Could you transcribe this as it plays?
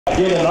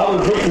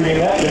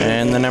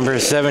And the number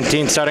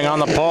 17 starting on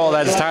the pole,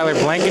 that's Tyler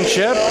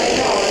Blankenship.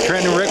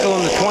 Trenton Rickle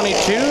in the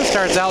 22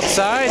 starts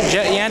outside.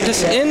 Jet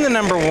Yantis in the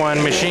number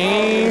 1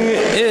 machine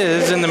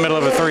is in the middle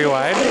of a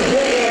 3-wide.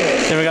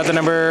 Then we got the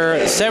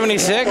number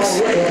 76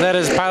 that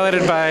is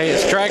piloted by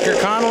Stryker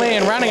Conley,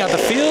 and rounding out the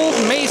field,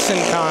 Mason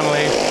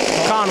Conway.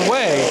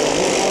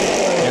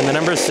 And the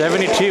number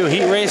 72,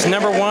 heat race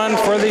number 1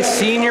 for the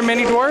senior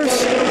mini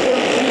dwarfs.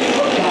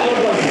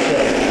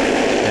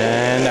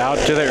 And out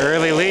to the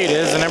early lead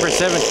is the number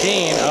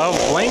 17 of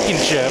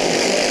Blankenship.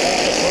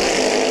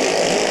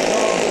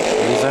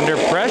 He's under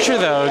pressure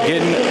though,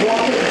 getting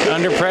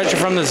under pressure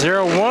from the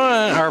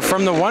 0-1 or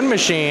from the 1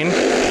 machine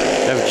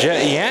of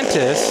Jet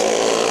Yantis.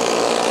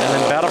 And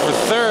then battle for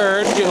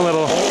third, getting a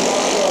little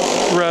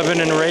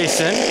rubbing and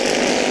racing.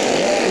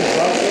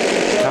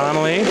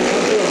 Connolly.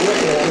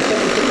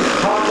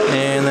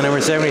 And the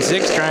number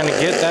 76 trying to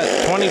get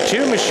that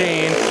 22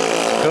 machine.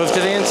 Goes to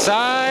the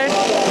inside.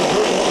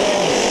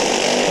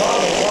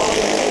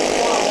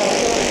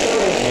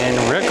 And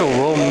Rickle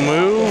will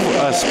move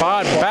a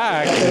spot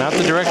back, not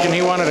the direction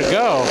he wanted to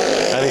go,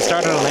 as he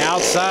started on the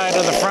outside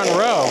of the front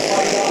row.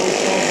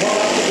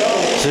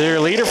 So your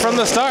leader from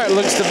the start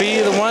looks to be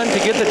the one to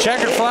get the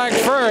checkered flag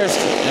first.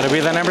 It'll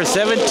be the number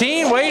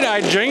 17. Wait,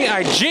 I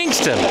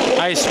jinxed him.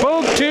 I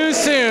spoke too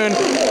soon.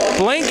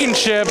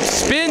 Blankenship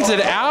spins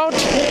it out.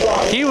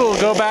 He will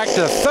go back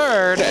to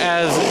third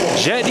as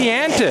Jet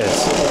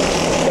Yantis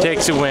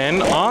takes a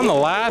win on the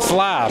last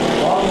lap.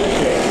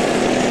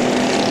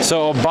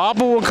 So a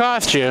bobble will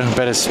cost you,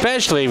 but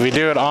especially if you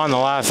do it on the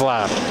last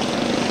lap.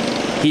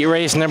 Heat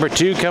race number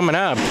 2 coming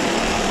up.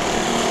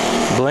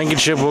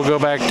 Blankenship will go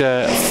back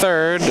to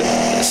third.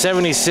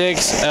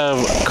 76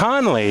 of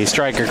Conley,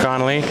 Stryker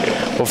Conley,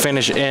 will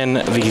finish in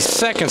the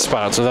second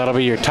spot. So that'll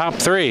be your top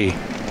 3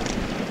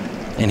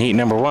 in heat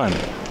number 1. We're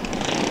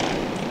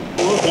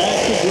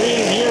back to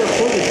green here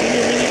for the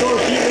senior mini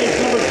dwarfs heat race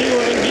number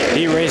 2.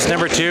 Heat race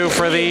number 2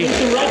 for the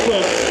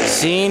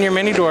senior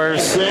mini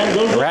dwarfs.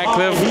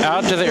 Ratcliffe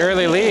out to the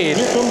early lead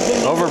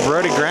over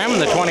Brody Graham in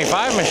the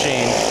 25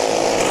 machine.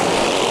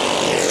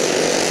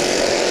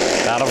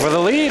 Battle for the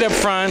lead up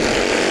front.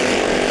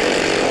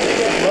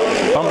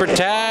 Bumper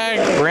tag.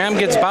 Graham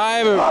gets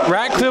by, but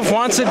Ratcliffe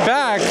wants it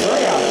back.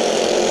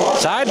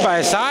 Side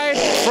by side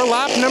for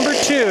lap number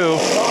 2.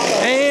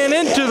 And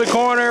into the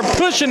corner,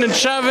 pushing and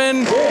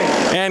shoving.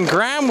 And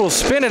Graham will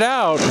spin it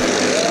out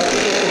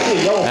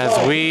as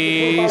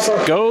we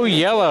go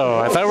yellow.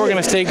 I thought we were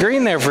going to stay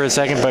green there for a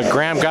second, but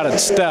Graham got it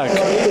stuck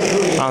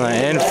on the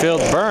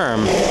infield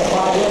berm.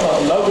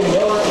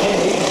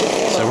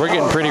 So we're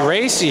getting pretty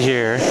racy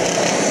here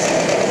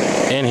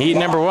in heat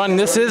number 1.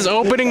 This is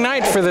opening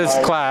night for this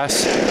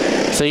class.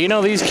 So you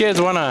know these kids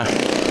want to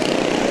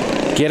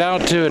get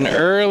out to an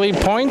early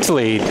points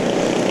lead,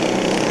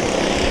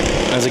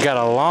 as they got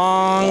a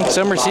long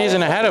summer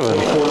season ahead of them.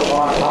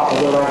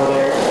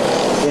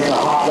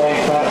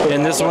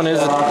 And this one is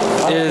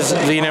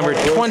the number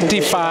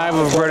 25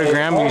 of Brody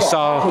Graham. You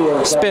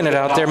saw spin it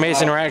out there.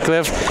 Mason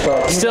Ratcliffe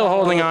still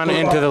holding on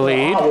into the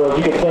lead.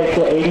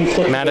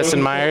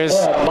 Madison Myers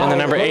and the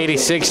number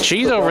 86.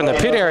 She's over in the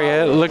pit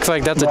area. It looks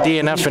like that's a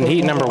DNF in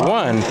heat number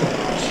 1.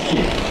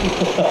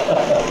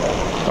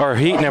 Or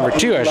heat number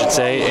 2, I should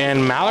say.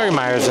 And Mallory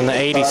Myers in the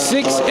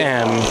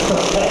 86M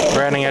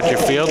rounding out your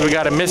field. We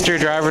got a mystery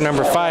driver,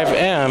 number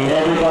 5M.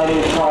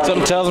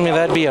 Something tells me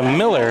that'd be a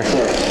Miller.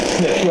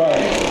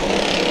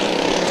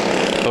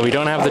 But we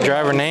don't have the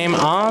driver name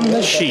on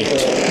the sheet.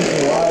 As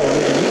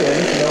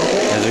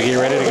we get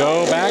ready to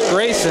go back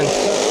racing.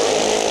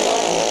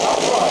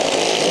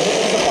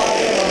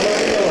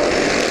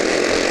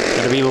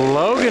 It'll be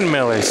Logan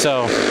Miller.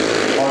 So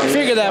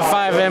figure that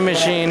 5M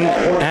machine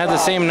had the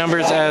same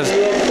numbers as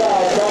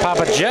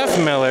Papa Jeff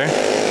Miller.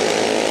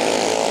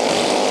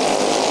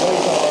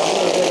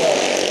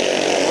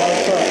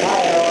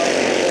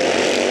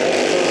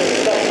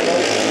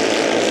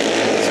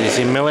 So you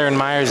see Miller and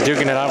Myers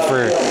duking it out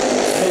for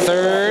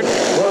third.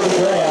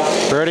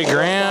 Brody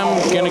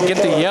Graham gonna get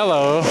the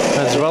yellow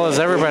as well as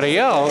everybody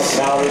else.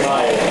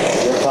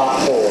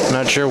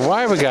 Not sure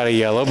why we got a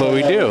yellow, but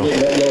we do.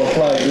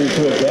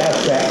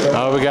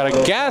 Oh, we got a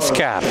gas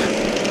cap.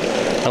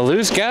 A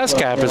loose gas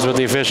cap is what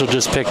the official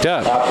just picked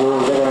up.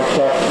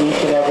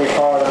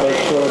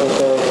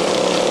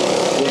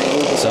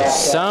 So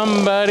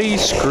somebody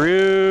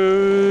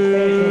screwed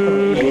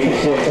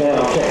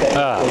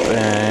up,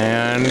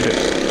 and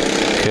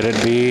could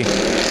it be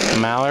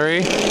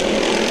Mallory?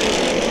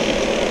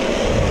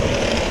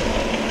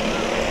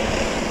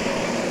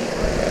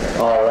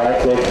 All right,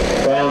 they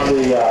found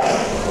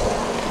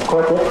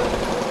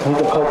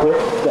the culprit,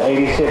 the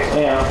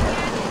 86M.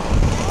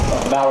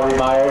 Mallory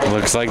Myers.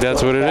 Looks like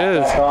that's what it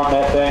is. Back on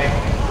that thing.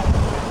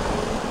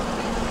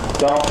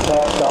 Don't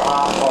touch the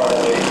hot part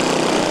of it.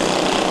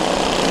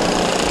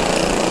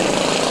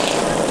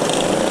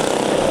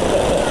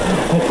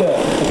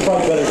 It's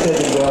probably better said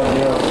than done,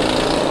 you know.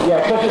 Yeah,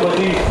 especially with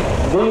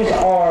these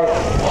are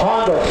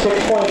Honda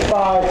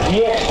 6.5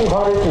 GX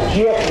GX200 to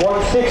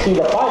GX160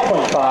 to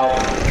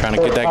 5.5. Trying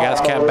to get that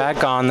gas cap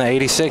back on the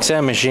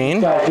 86M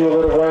machine. Guys do a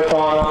little work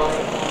on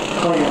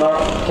them, clean them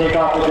up, take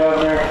off the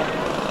governor.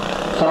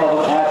 Some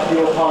of them have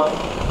fuel pump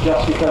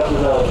just because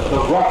of the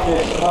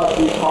roughness of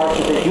these parts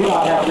that they do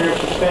not have rear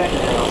suspension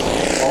in them.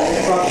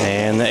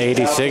 And the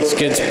 86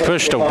 gets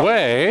pushed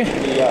away,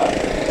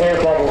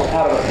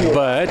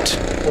 but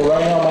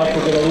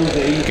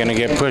gonna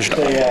get pushed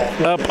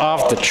up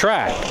off the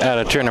track out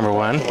of turn number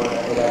 1.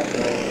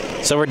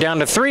 So we're down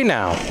to 3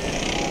 now.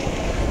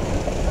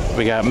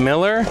 We got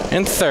Miller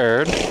in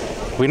 3rd.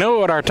 We know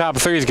what our top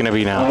 3 is going to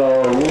be now.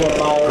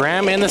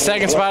 Graham in the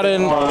 2nd spot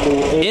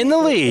in the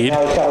lead.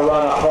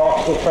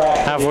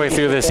 Halfway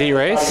through this heat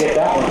race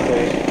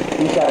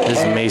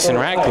is Mason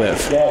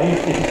Ratcliffe. Yeah,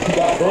 he's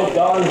got both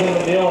daughters in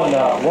the deal,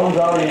 and one's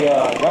already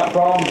got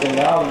problems, and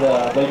now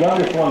the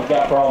youngest one's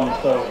got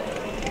problems, so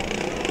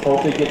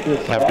hope they get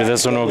this. After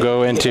this one, we'll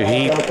go into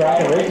heat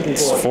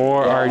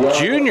for our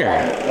junior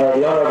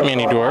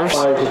mini dwarfs,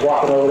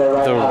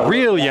 the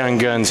real young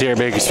guns here at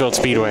Bakersfield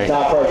Speedway.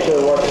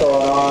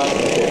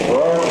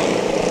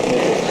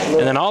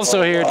 And then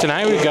also here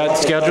tonight, we've got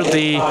scheduled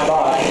the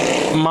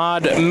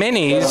mod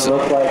minis.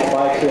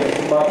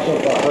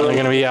 They're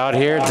going to be out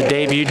here at the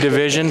debut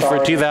division for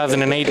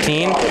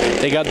 2018.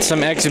 They got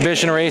some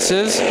exhibition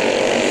races,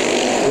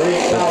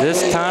 but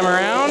this time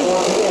around,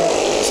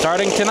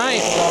 starting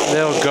tonight,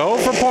 they'll go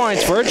for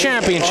points for a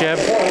championship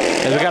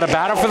as we got a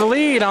battle for the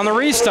lead on the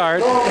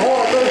restart.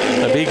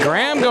 It'll be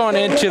Graham going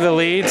into the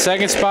lead.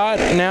 2nd spot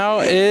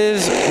now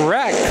is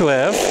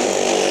Ratcliffe.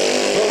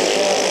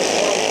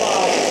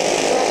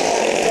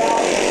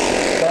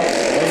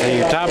 So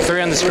your top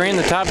 3 on the screen,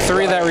 the top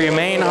 3 that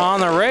remain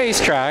on the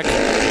racetrack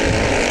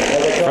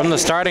from the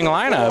starting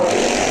lineup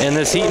in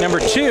this heat number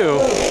 2.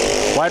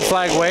 White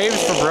flag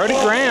waves for Brody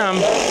Graham.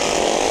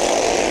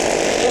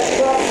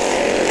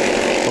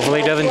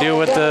 Hopefully he doesn't do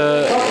what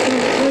the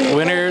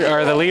winner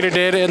or the leader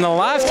did in the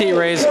last heat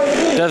race.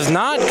 Does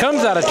not.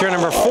 Comes out of turn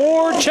number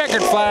 4.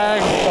 Checkered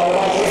flag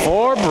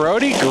for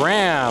Brody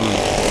Graham.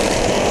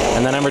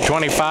 And then number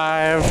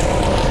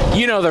 25.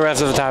 You know the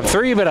rest of the top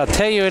 3, but I'll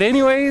tell you it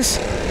anyways.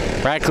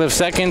 Ratcliffe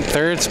 2nd.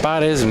 3rd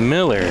spot is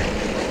Miller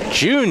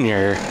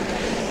Jr.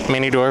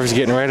 Mini Dwarfs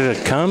getting ready to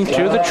come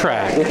to the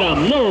track.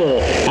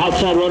 Miller,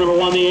 outside row number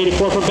 1, the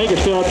 84 from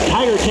Bakersfield.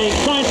 Tiger Tank,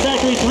 Science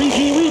Factory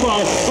 3G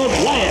rebar of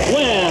Wyatt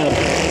Webb.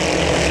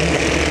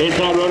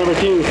 Inside row number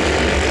 2,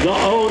 the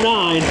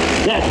 09.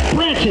 That's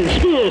Branson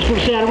Spears from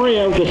Santa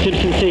Maria. The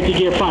Simpson Safety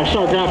Gear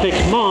 5-star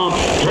graphics, Mom,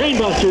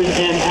 Trainbusters,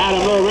 and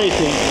Adam Lowe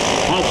Racing.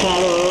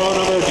 Outside of row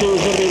number 2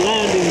 is going to be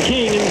Landon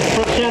King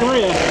from Santa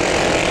Maria.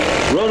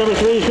 Row number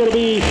 3 is going to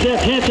be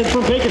Seth Hansen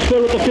from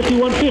Bakersfield with the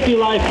 5150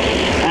 Life.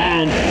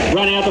 And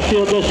running out the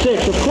field, the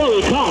 6 of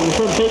Chloe Cotton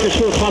from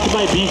Bakersfield, sponsored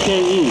by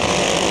BKE.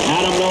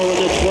 Adam Lowe in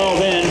the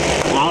 12N,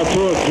 out to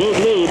a good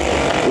lead.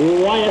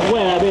 Wyatt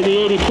Webb in the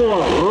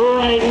 84,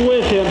 right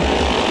with him.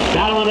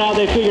 Battling out,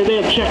 they figure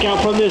they'll check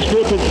out from this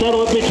group and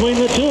settle it between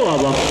the 2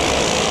 of them.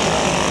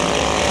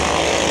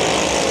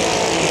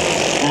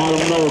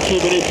 Adam Lowe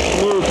keeping it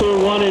smooth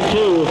through 1 and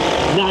 2,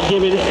 not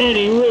giving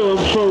any room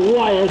for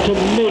Wyatt to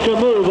make a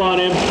move on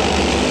him.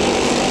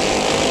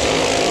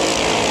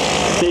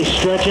 They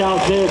stretch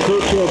out their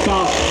group to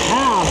about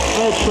half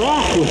a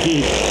track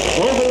lead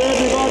over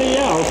everybody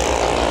else.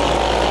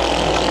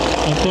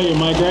 I'll tell you,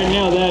 Mike, right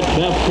now the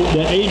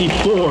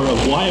 84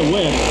 of Wyatt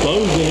Webb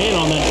closing in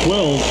on that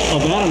 12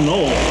 of Adam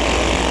Knoll.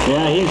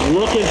 Yeah, he's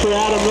looking for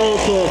Adam Knoll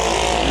to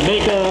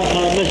make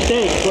a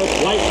mistake, but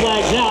white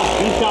flag's out.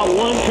 He's got 1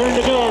 turn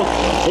to go.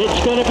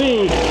 It's going to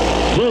be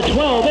the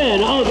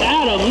 12N of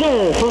Adam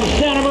Knoll from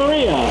Santa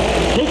Maria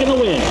taking the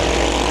win.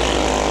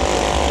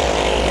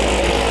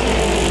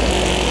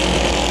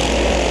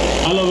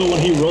 I love it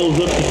when he rolls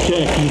up the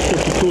check. He's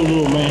such a cool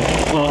little man.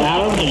 Oh,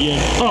 Adam? Yeah.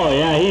 Oh,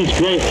 yeah, he's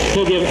great.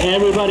 He'll give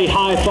everybody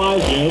high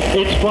fives. Yep.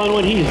 It's fun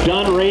when he's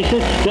done racing.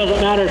 Doesn't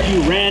matter if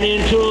you ran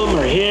into him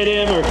or hit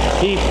him or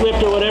he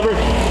flipped or whatever.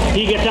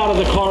 He gets out of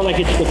the car like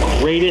it's the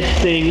greatest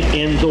thing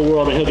in the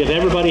world. And he'll give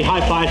everybody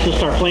high fives. He'll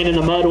start playing in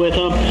the mud with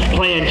them,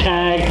 playing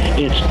tag.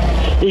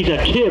 He's a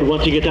kid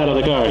once he gets out of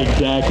the car.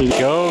 Exactly.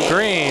 Go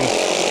green.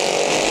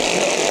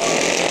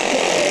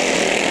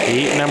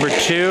 Heat number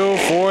 2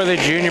 for the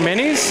junior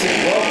minis.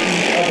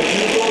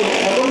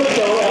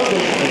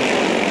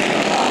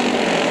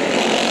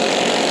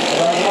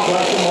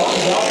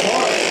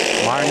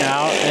 Martin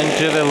out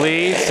into the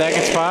lead,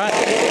 2nd spot.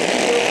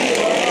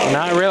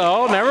 Not really.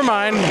 Oh, never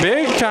mind.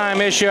 Big time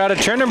issue out of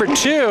turn number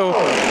 2.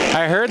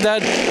 I heard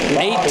that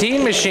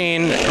 18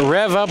 machine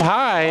rev up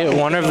high.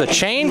 Wonder if the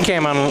chain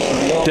came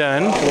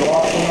undone.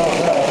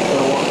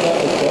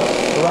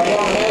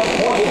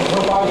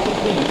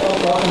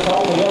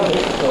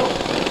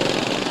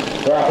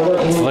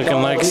 It's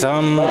looking like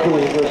some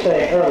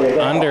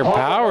under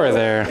power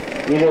there.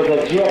 Either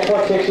the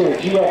GX160 or the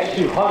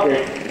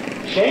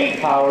GX200. chain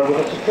powered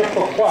with a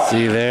centrifugal clutch.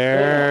 See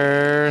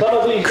there,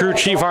 crew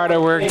chief hard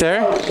at work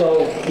there.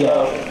 So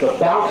the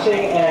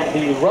bouncing and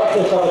the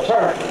roughness of a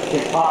turn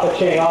can pop a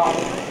chain off,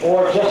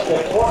 or just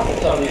the torque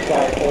that some of these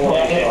guys pull.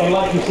 And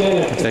like you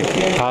said, I think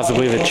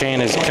possibly the chain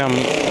has come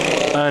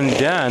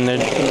undone.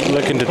 They're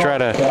looking to try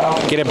to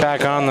get it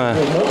back on the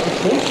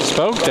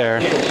spoke there.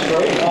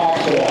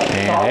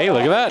 And hey,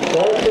 look at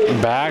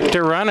that. Back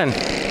to running.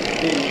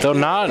 Though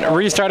not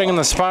restarting in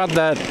the spot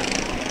that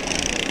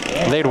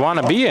they'd want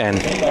to be in.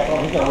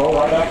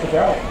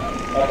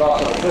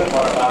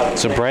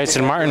 So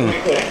Bryson Martin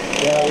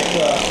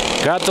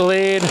got the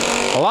lead,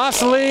 lost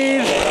the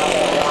lead,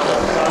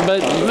 but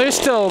there's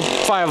still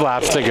 5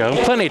 laps to go.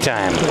 Plenty of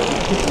time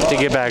to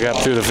get back up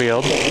through the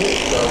field.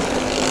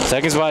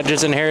 Second spot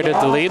just inherited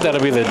the lead.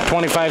 That'll be the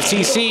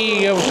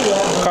 25cc of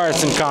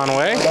Carson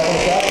Conway.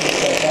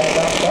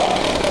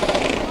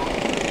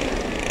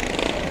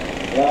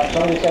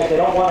 Some of these guys, they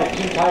don't want it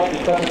too tight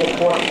because of the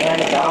torque and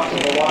the bouncing.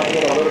 They want to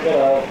get a little bit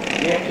of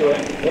give to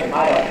it. It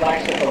might have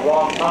flexed at the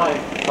wrong time,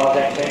 cause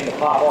that chain to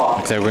pop off.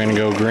 Looks like we're going to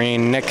go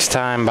green next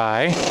time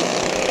by.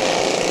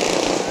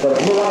 But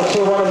if you want to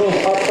see one of these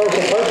up close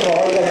and personal,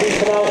 all you got to do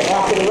tonight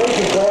after the race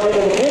is going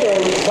into the pit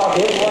area. You can talk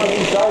to any one of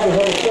these drivers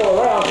that are still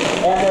around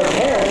and their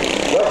parents.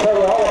 They'll tell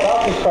you all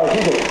about these cars.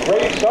 These are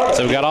great starters.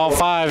 So we've got all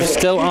 5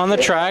 still on the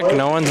track.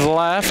 No one's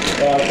left.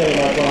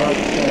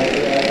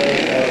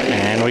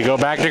 And we go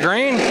back to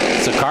green.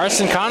 So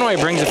Carson Conway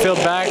brings the field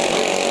back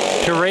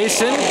to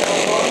racing.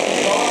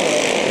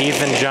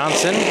 Ethan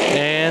Johnson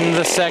in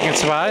the second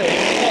spot.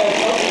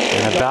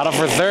 And a battle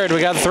for third. We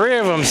got 3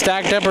 of them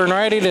stacked up and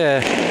ready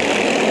to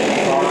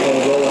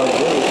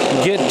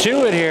get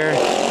to it here.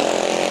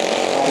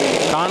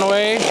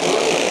 Conway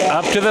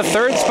up to the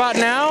 3rd spot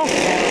now.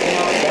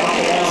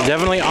 It's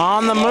definitely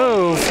on the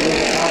move.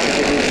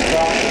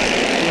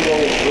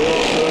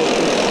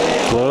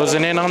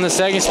 Closing in on the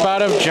 2nd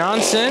spot of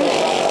Johnson.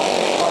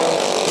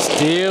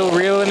 Still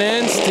reeling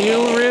in,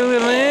 still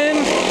reeling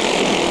in.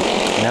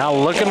 Now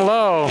looking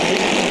low.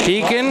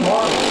 Peeking,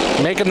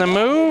 making the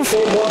move.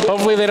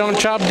 Hopefully they don't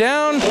chop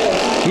down.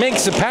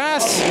 Makes the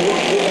pass.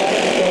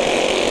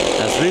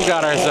 As we've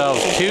got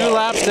ourselves 2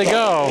 laps to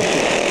go.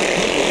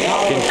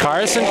 Can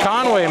Carson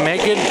Conway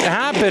make it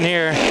happen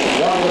here?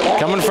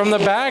 Coming from the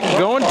back,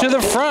 going to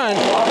the front.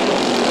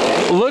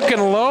 Looking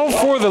low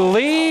for the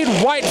lead.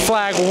 White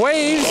flag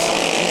waves.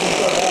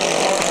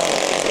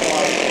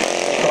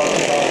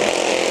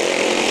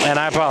 And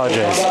I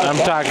apologize. I'm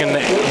talking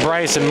the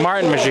Bryson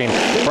Martin machine.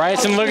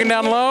 Bryson looking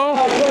down low.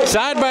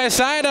 Side by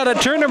side out of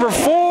turn number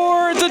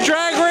 4. It's a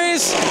drag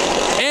race.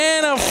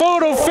 And a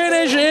photo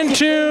finish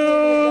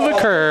into the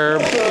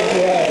curb.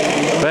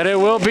 But it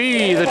will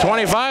be the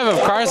 25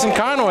 of Carson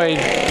Conway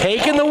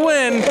taking the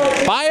win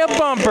by a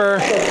bumper.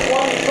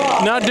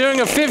 Now doing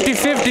a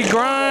 50-50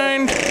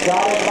 grind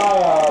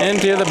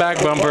into the back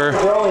bumper.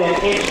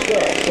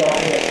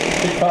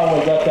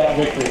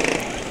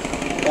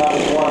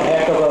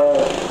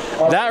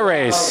 That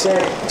race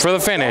for the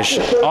finish.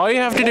 All you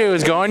have to do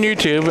is go on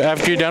YouTube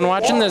after you're done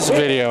watching this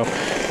video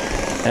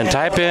and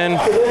type in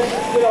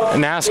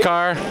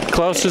NASCAR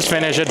closest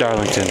finish at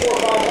Darlington.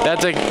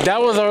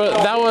 That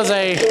was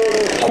a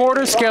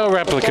quarter scale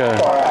replica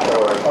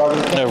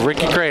of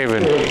Ricky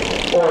Craven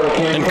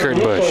and Kurt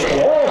Busch.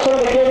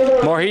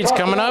 More heats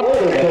coming up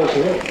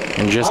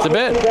in just a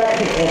bit.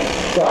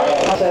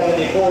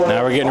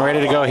 Now we're getting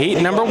ready to go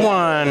heat number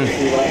 1.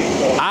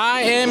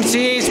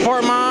 IMCA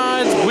Sport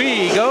Mods,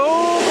 we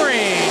go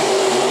green.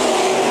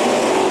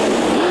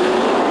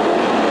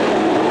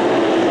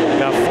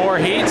 Got 4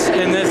 heats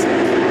in this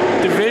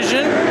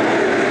division.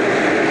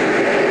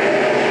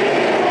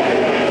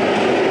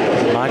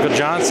 Michael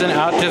Johnson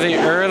out to the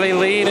early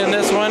lead in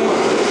this one.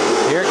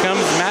 Here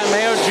comes Matt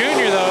Mayo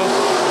Jr. though.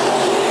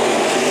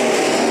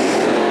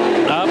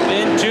 Up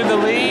into the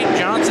lead.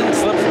 Johnson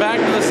slips back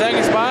to the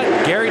 2nd spot.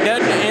 Gary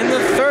Dutton in the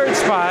 3rd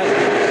spot.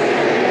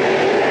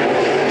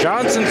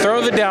 Johnson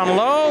throws it down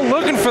low,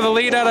 looking for the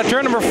lead out of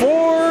turn number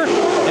 4,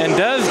 and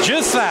does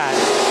just that.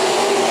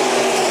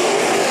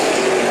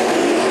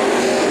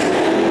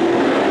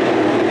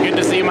 Good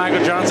to see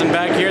Michael Johnson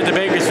back here at the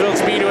Bakersfield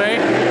Speedway.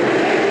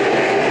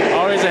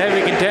 Always a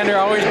heavy contender,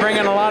 always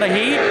bringing a lot of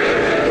heat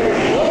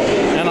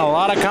and a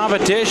lot of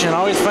competition.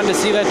 Always fun to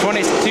see that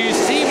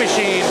 22C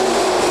machine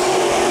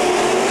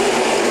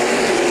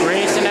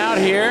racing out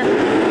here.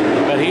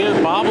 But he is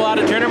bobble out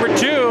of turn number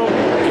 2.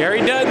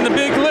 Gary Dutton, the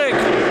big lick,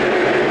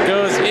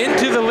 goes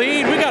into the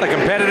lead. We got a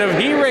competitive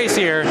heat race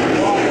here.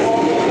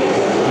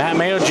 Matt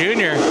Mayo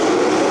Jr.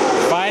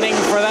 fighting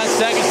for that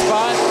 2nd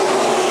spot.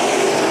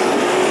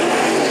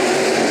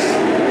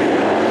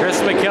 Chris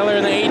McKellar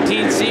in the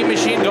 18C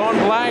machine going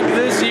black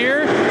this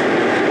year.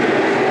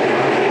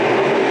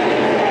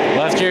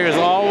 Last year was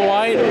all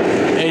white,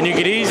 and you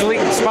could easily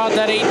spot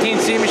that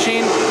 18C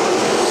machine.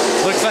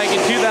 Looks like in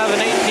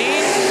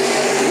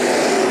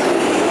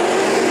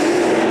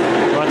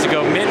 2018. Wants to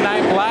go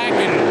midnight black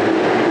and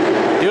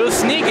do a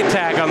sneak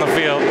attack on the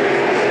field.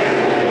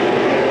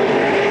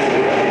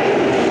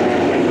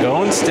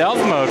 Going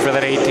stealth mode for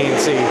that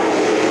 18C.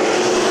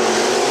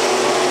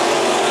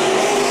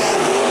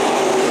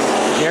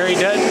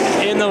 Gary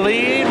Dutton in the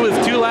lead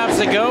with 2 laps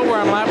to go. We're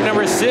on lap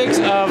number 6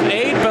 of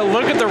 8, but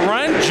look at the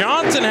run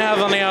Johnson has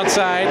on the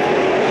outside.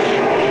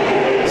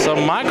 So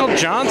Michael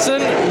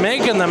Johnson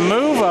making the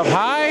move up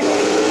high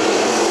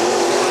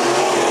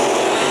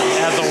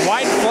as a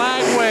white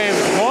flag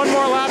waves. 1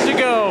 more lap to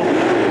go.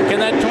 Can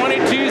that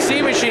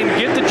 22C machine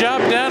get the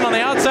job done on the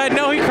outside?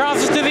 No, he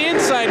crosses to the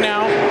inside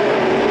now.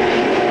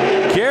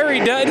 Gary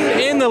Dutton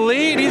in the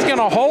lead. He's going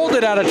to hold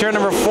it out of turn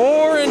number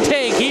 4 and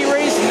take heat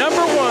race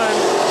number 1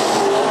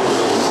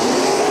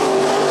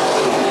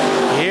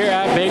 here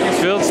at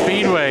Bakersfield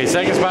Speedway.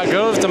 Second spot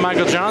goes to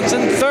Michael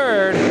Johnson.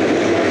 Third,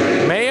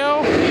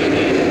 Mayo.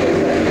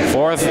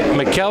 Fourth,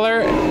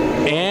 McKellar.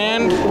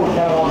 And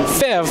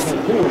fifth,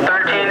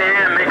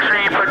 13M, make sure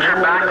you put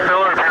your back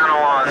filler panel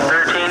on.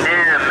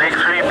 13M, make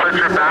sure you put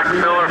your back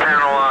filler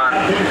panel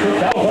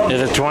on.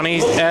 is a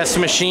 20S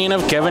machine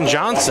of Kevin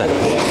Johnson.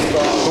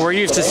 We're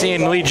used to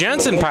seeing Lee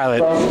Jensen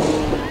pilot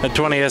a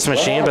 20S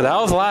machine, but that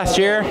was last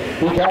year.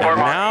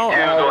 Now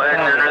Go ahead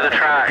and enter the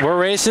track. we're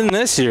racing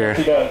this year.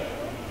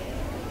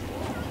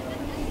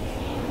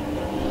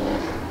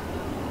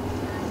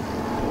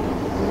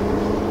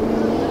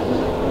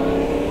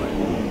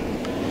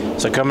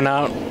 So coming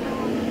out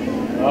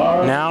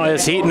now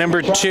is heat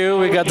number 2.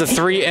 We got the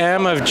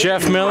 3M of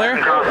Jeff Miller.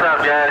 Cross up,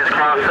 guys,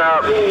 cross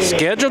up.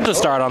 Scheduled to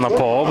start on the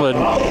pole, but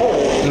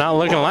not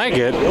looking like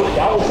it.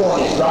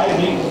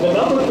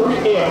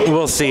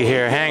 We'll see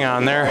here. Hang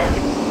on there.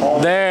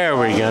 There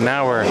we go.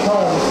 Now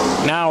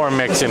we're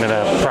mixing it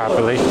up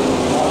properly.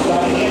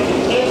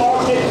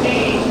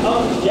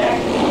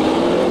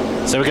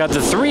 So we got the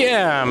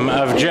 3M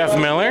of Jeff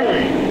Miller.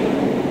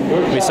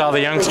 We saw the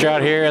youngster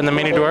out here in the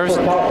Mini Dwarfs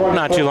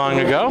not too long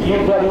ago.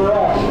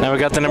 Now we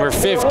got the number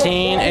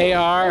 15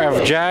 AR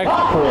of Jack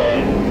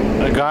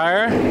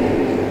Aguirre.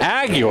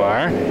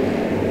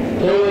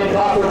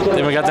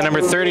 Then we got the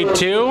number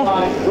 32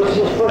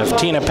 of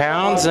Tina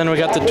Pounds. Then we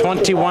got the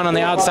 21 on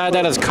the outside.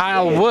 That is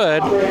Kyle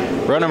Wood.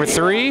 Row number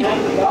 3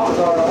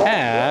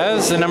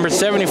 has the number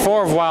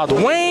 74 of Wild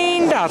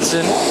Wayne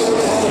Dotson.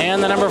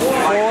 And the number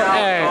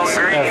 4X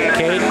of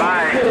Kate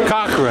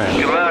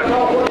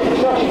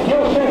Cochran.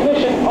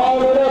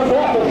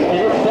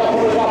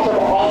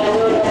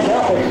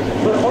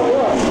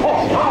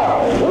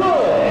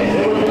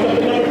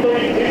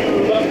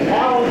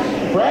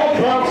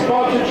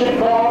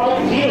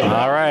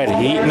 All right,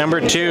 heat number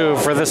 2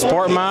 for the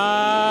Sport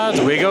Mods.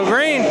 We go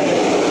green.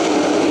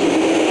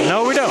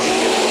 No, we don't.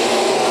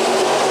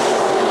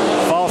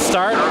 False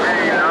start.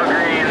 No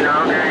green,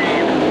 no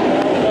green.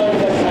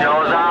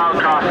 Yellow's out,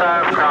 cross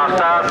up.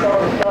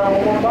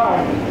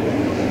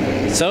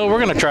 So we're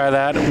gonna try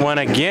that one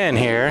again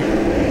here. I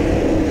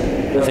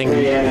think.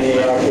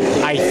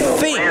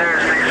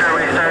 Leaders, make sure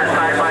we start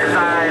side by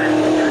side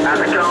at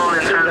the cone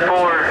in turn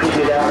 4.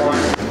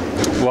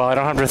 Well, I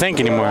don't have to think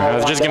anymore. I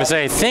was just gonna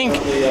say, I think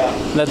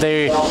that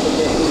they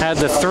had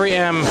the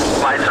 3M.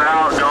 Lights are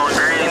out, going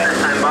green,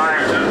 stand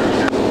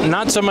by.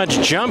 Not so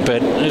much jump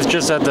it. It's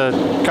just at the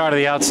car to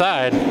the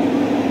outside.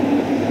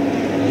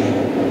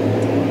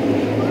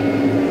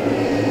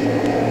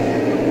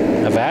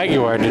 The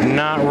Jaguar did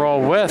not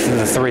roll with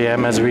the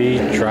 3M as we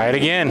try it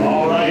again.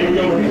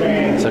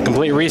 So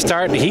complete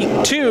restart.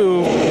 Heat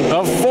 2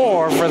 of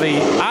 4 for the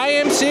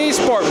IMCA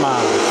Sport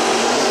Mod.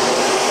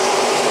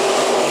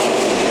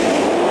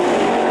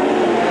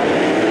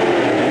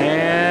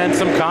 And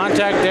some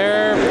contact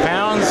there.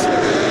 Pounds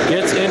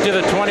gets into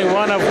the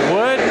 21 of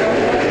Wood.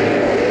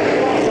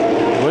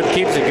 Wood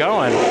keeps it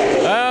going.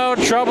 Oh,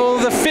 trouble.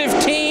 The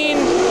 15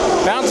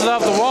 bounces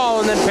off the wall,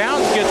 and then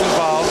Pounds gets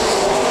involved.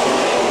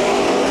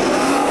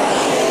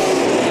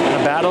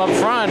 Battle up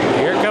front.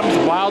 Here comes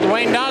Wild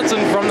Wayne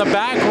Dotson from the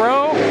back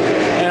row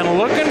and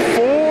looking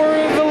for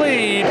the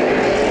lead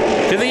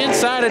to the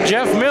inside of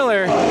Jeff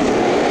Miller.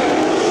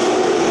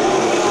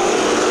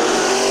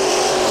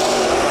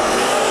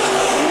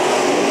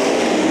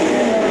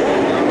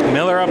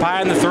 Miller up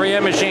high in the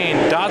 3M machine.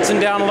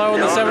 Dotson down low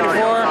in the 74.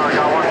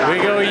 We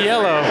go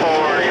yellow.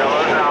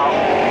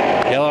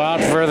 Yellow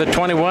out for the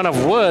 21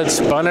 of Wood.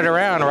 Spun it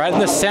around right in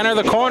the center of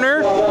the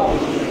corner.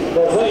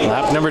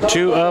 Lap number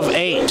 2 of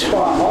 8.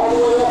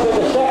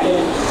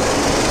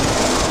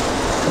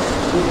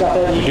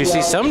 You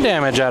see some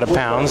damage out of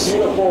Pounds.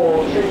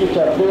 Beautiful tribute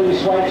to Billy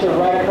Schweitzer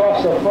right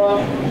across the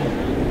front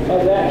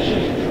of that.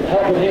 She's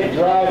helping him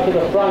drive to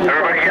the front.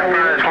 Everybody get in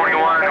front of the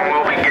 21 and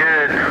we'll be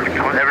good.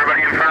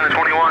 Everybody in front of the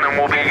 21 and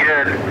we'll be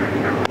good.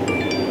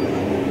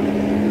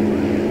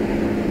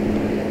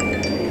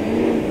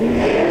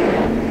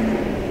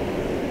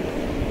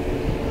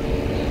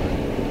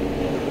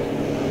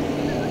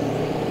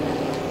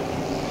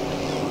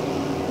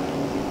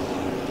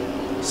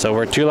 So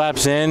we're 2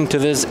 laps into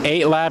this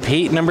 8-lap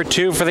heat number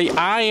 2 for the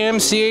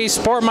IMCA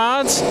Sport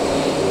Mods.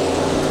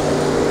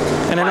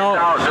 And I know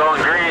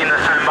Going green, this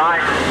time by.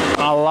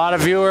 a lot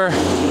of you are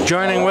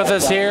joining with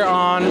us here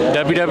on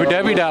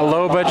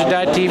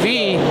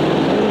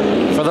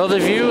www.lowbudget.tv For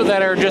those of you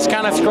that are just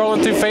kind of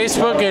scrolling through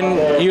Facebook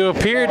and you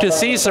appear to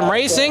see some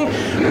racing,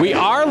 we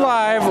are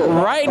live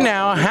right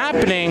now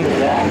happening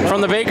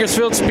from the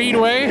Bakersfield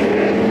Speedway.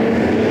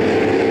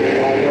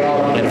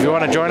 And if you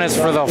want to join us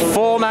for the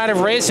full night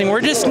of racing,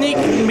 we're just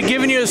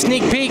giving you a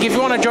sneak peek. If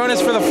you want to join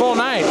us for the full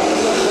night,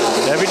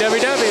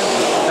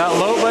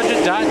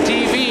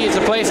 www.lowbudget.tv is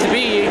the place to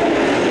be.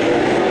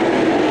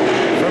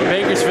 From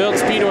Bakersfield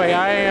Speedway,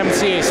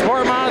 IMCA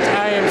Sport Mods,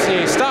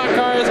 IMCA Stock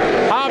Cars,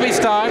 Hobby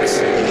Stocks,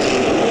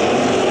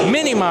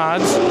 Mini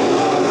Mods,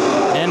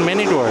 and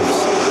Mini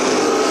Dwarfs.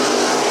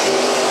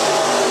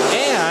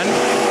 And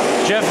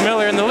Jeff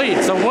Miller in the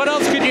lead. So what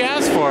else could you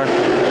ask for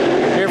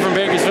here from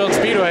Bakersfield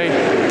Speedway?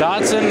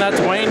 Dotson, that's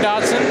Wayne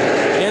Dotson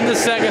in the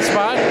second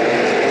spot.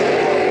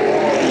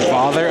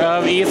 Father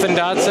of Ethan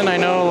Dotson. I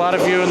know a lot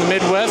of you in the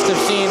Midwest have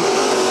seen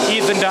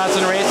Ethan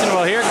Dotson racing.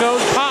 Well, here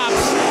goes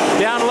Pops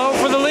down low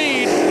for the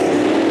lead.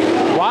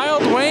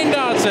 Wild Wayne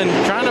Dotson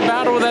trying to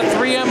battle with that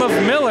 3M of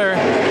Miller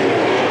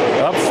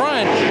up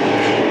front.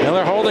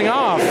 Miller holding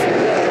off.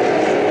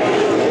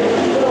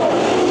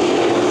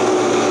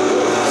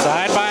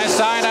 Side by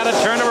side out of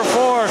turn number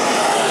 4.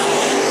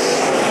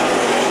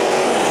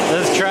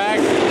 This track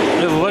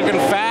is looking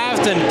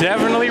fast and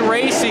definitely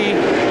racy.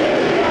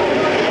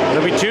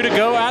 There'll be 2 to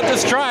go at the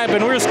stripe,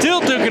 and we're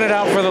still duking it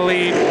out for the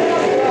lead.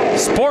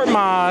 Sport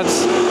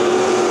Mods.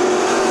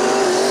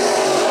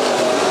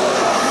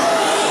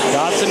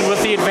 Dotson with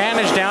the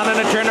advantage down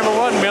into turn number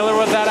 1. Miller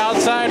with that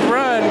outside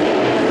run,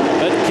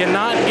 but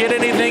cannot get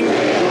anything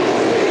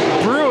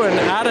brewing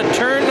out of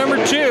turn number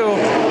 2.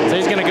 So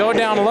he's going to go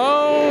down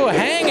low,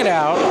 hang it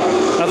out.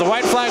 Now the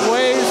white flag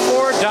waves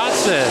for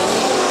Dotson.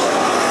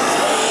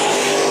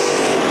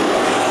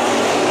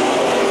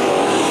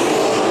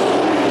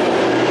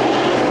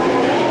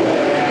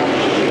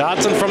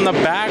 Dotson from the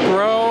back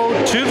row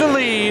to the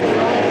lead.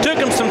 Took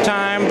him some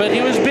time, but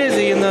he was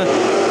busy in the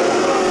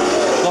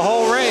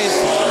whole race.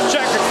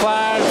 Checkered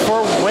flag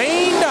for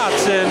Wayne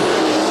Dotson.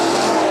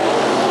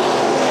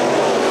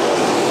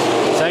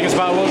 Second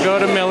spot will go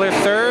to Miller.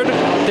 Third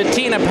to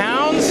Tina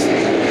Pounds.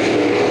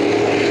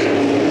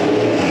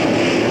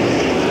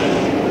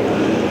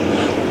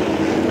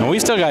 And we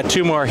still got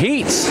 2 more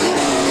heats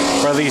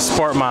for these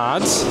Sport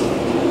Mods.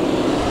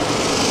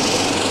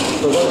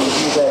 For those of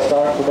you that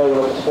aren't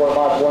familiar with the Sport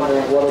Mods,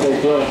 wondering what are they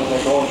doing when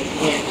they're going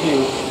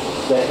into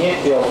the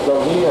infield, the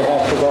leader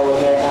has to go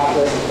in there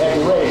after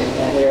every race,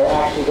 and they're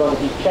actually going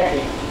to be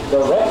checking the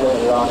red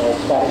limiter on there.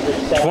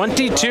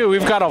 22.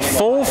 We've got a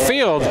full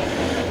field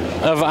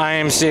of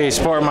IMCA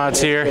Sport Mods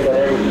here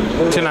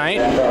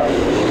tonight.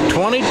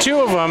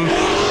 22 of them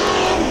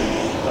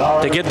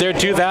to get their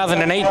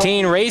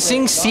 2018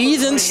 racing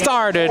season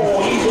started.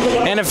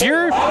 And if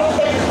you're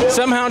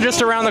somehow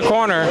just around the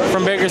corner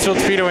from Bakersfield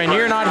Speedway and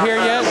you're not here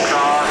yet,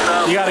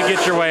 you got to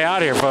get your way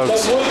out here,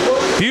 folks.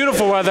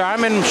 Beautiful weather.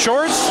 I'm in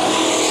shorts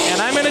and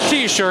I'm in a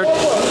t-shirt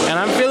and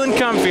I'm feeling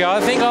comfy.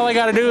 I think all I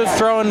got to do is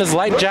throw in this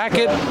light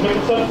jacket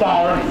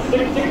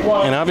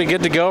and I'll be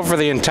good to go for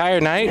the entire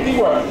night.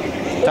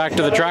 Talked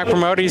to the track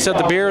promoter. He said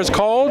the beer is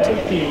cold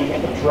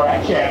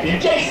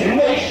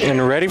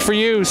and ready for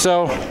you.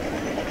 So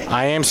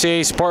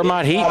IMCA Sport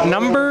Mod Heat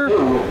number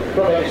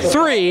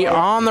 3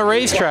 on the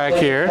racetrack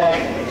here.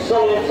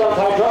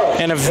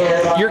 And if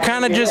you're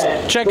kind of just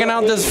checking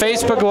out this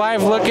Facebook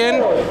Live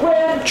looking,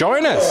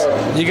 join us.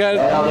 You got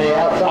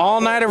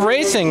all night of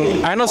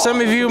racing. I know some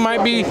of you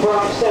might be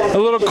a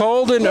little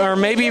cold or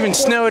maybe even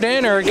snowed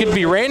in, or it could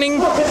be raining.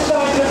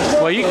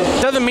 Well,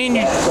 doesn't mean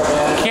you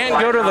can't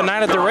go to the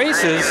night at the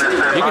races.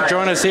 You can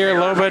join us here at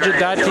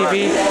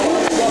lowbudget.tv.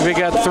 We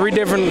got 3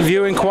 different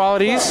viewing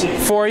qualities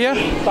for you.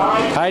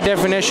 High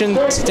definition,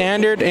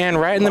 standard, and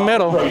right in the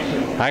middle.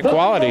 High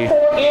quality.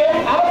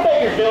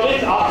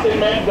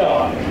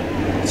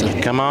 So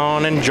come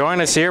on and join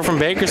us here from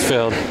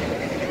Bakersfield.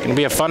 Gonna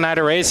be a fun night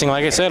of racing.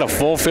 Like I said, a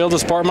full field of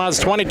Sport Mods,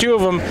 22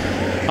 of them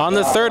on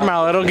the 3rd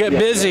mile. It'll get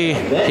busy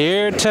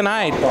here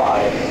tonight.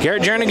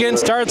 Garrett Jernigan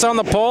starts on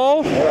the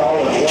pole.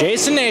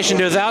 Jason Nation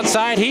to his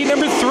outside. Heat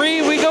number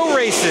 3, we go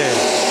racing.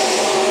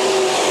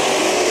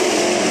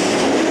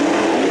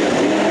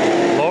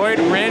 Lloyd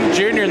Wren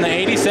Jr. in the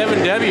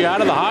 87W out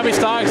of the Hobby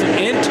Stocks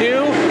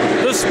into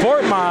the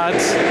Sport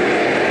Mods.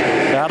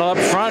 Battle up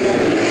front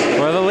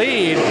for the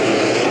lead.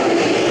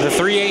 The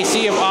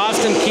 3AC of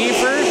Austin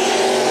Kiefer.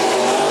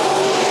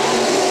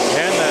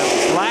 And the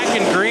black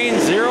and green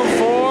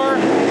 04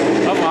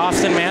 of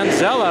Austin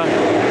Manzella.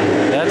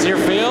 That's your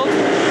field.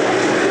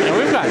 And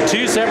we've got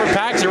 2 separate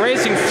packs of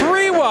racing,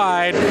 3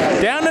 wide,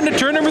 down into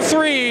turn number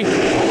 3.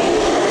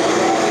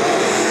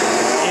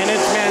 And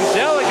it's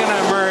Manzella going to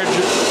emerge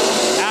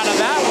out of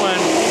that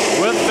one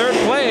with 3rd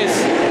place.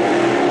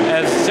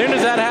 As soon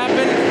as that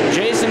happened,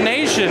 Jason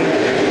Nation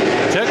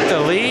took the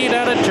lead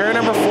out of turn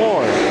number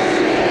 4.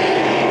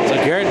 So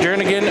Garrett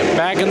Jernigan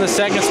back in the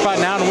 2nd spot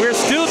now, and we're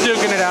still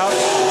duking it out.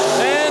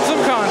 And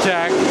some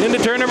contact into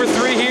turn number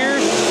 3 here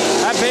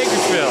at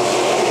Bakersfield.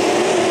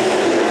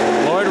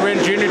 Lloyd Wren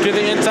Jr. to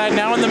the inside,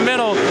 now in the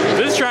middle.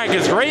 This track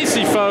is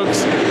racy,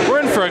 folks.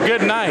 We're in for a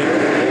good night.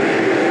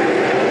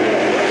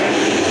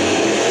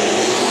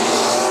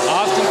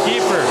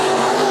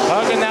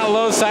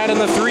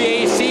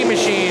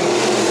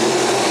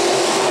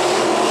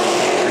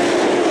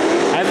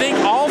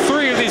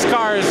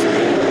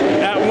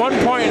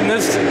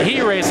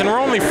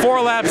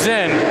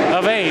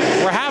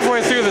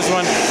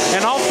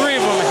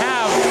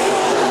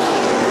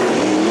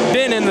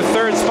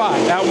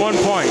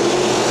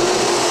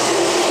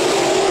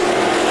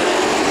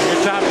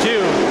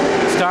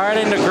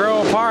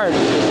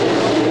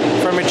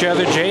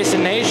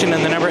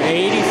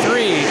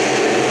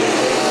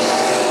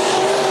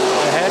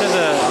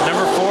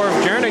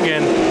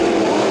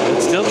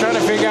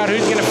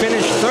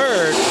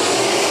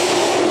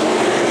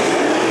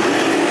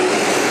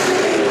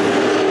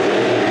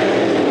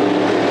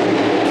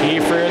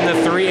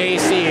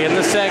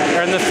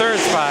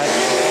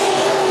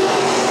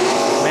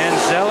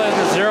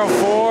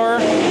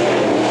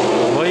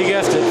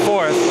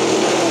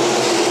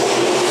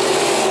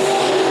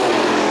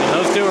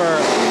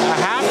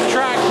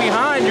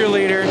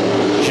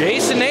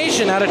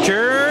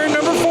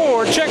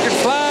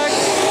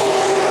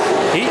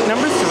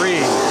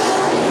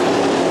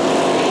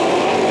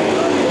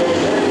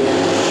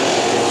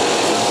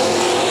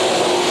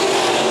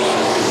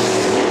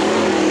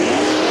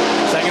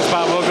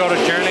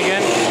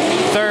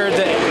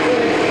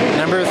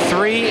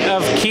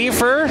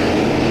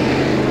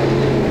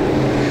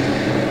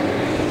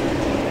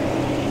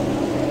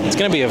 It's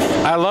going to be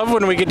I love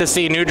when we get to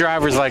see new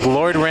drivers like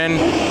Lloyd Wren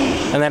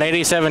and that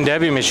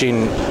 87W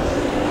machine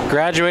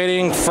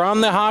graduating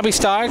from the hobby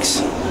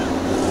stocks.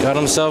 Got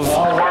himself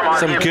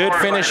some good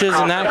finishes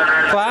in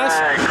that class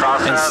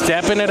and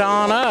stepping it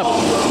on up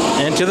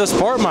into the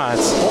sport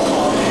mods.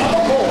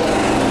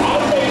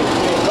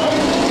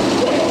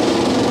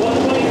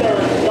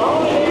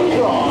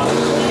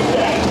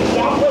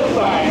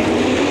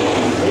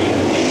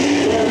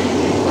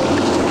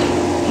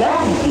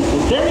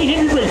 Terry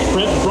Henry Race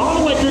Prep,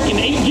 Braun Electric and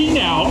 8G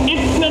now.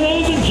 It's none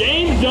other than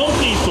James Don't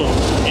Diesel.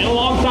 And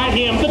alongside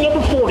him, the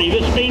number 40,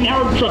 the Spain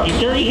Howard Trucking,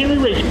 Terry Henry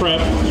Race Prep,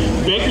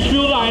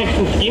 Bakersfield Ice,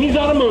 and Skinny's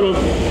Automotive.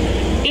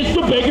 It's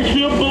the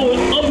Bakersfield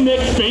Bullet of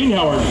Nick Spain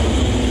Howard.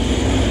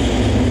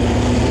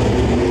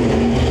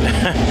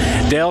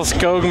 Dale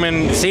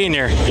Skogman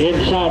Sr.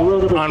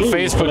 on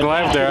Facebook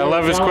Live there. I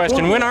love his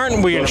question. When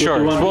aren't we in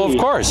shorts? Well, of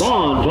course.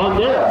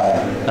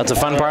 That's a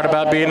fun part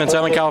about being in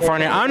Southern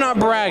California. I'm not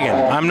bragging.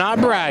 I'm not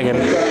bragging.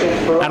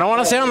 I don't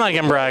want to sound like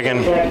I'm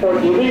bragging.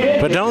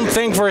 But don't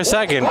think for a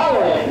second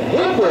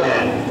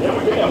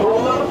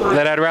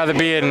that I'd rather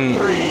be in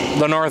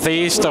the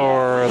Northeast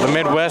or the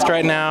Midwest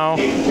right now.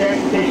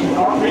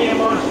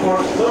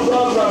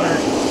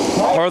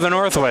 Or the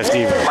Northwest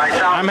even.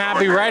 I'm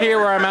happy right here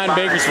where I'm at in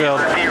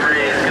Bakersfield.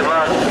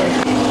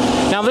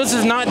 Now this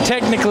is not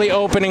technically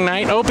opening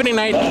night. Opening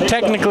night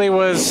technically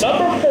was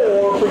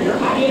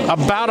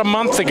about a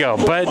month ago,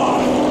 but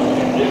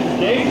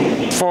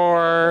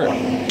for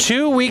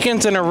 2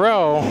 weekends in a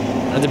row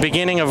at the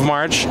beginning of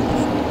March,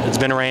 it's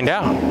been rained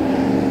out.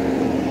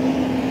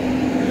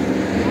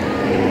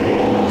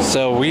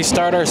 So we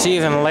start our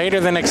season later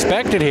than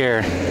expected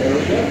here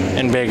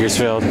in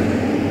Bakersfield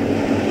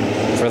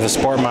for the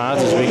sport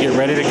mods as we get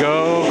ready to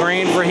go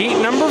green for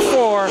heat number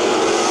 4.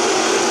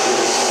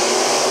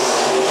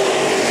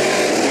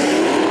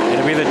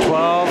 It'll be the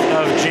 12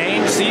 of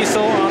James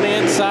Cecil on the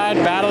inside,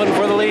 battling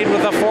for the lead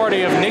with a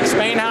 40 of Nick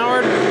Spain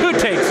Howard, who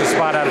takes the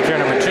spot out of turn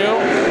number 2.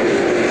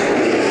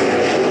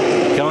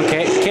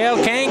 Cale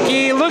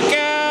Kankey, look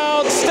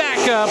out,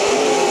 stack up.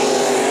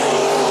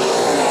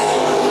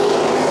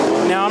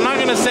 Now I'm not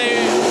going to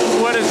say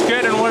what is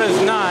good and what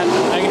is not.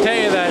 I can tell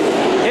you that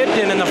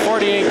Hipton in the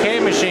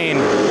 48K machine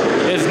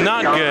is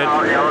not good.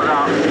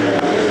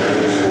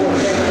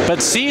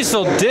 But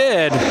Cecil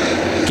did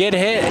get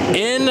hit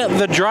in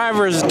the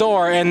driver's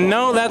door, and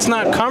no, that's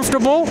not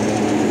comfortable.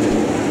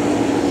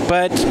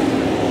 But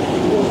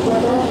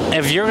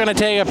if you're going to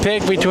take a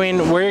pick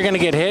between where you're going to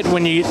get hit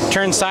when you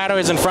turn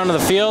sideways in front of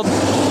the field,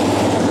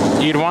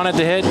 you'd want it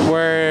to hit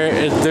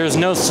where there's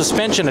no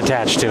suspension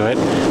attached to it.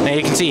 Now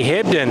you can see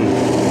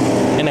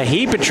Hibden in a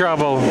heap of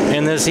trouble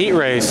in this heat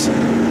race.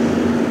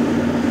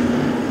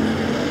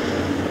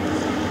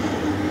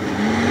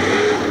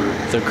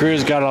 The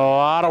crew's got a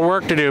lot of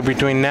work to do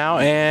between now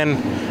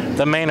and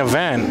the main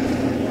event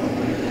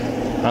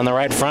on the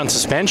right front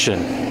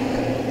suspension.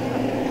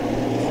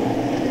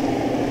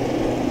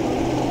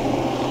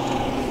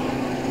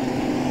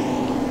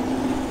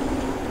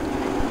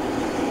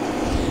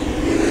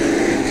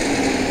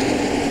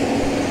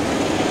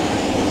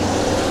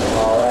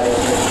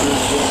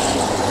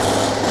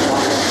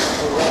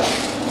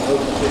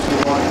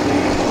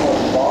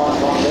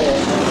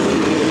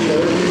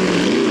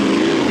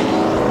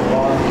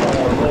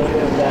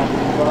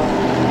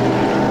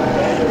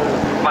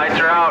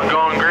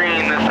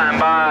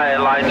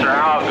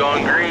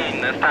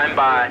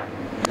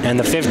 And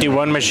the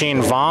 51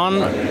 machine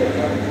Vandera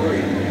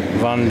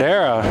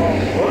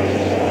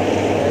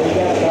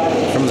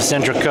from the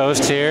Central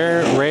Coast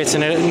here,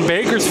 racing it in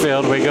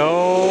Bakersfield. We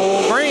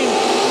go green.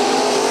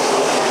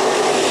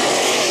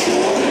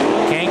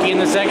 Kankey in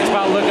the second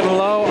spot, looking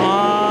low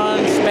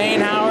on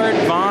Spain Howard.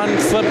 Vaughn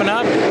slipping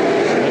up.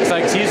 Looks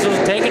like Cecil's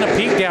taking a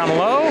peek down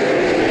low,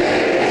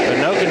 but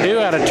no can do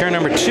out of turn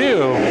number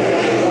 2.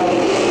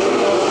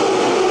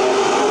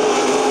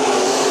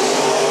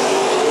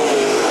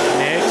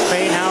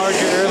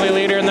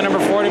 In the number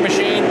 40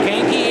 machine,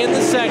 Kankey in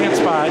the second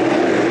spot.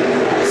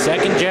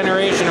 Second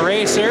generation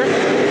racer.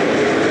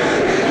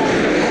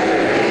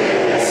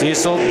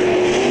 Cecil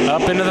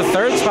up into the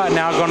third spot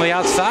now, going to the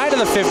outside of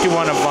the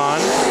 51 of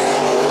Vaughn.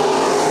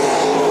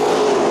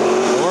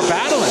 We're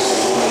battling.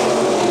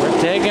 We're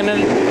taking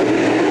it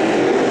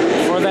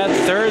for that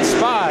third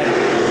spot.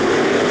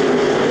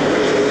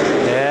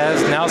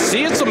 Yes, now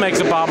Cecil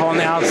makes a bobble on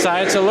the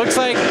outside, so it looks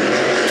like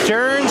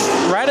turns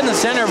right in the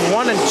center of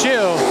 1 and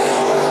 2.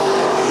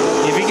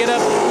 If you get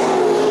up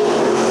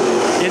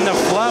in the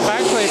fluff,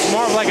 actually it's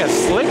more of like a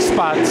slick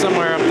spot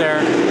somewhere up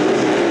there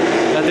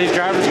that these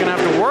drivers are going to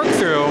have to work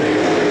through.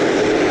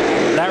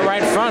 That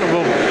right front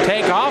will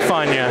take off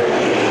on you.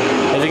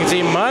 As you can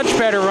see, much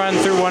better run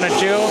through 1 and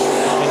 2.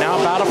 And now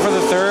battle for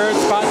the third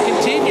spot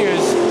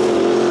continues.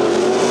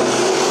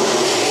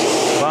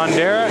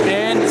 Vandera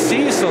and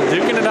Cecil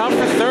duking it out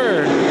for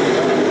third.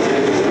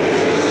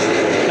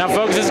 Now,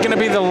 folks, this is going to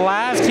be the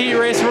last heat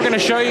race we're going to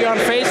show you on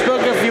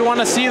Facebook. If you want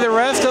to see the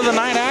rest of the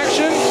night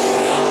action,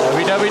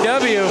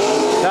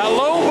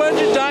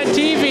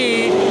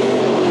 www.lowbudget.tv.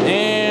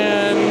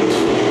 And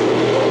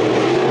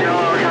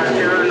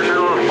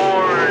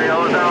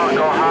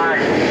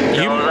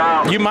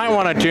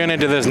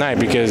to this night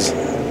because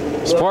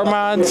Sport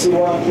Mods,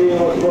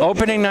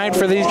 opening night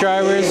for these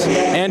drivers,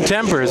 and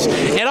tempers.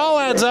 It all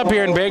adds up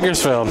here in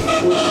Bakersfield.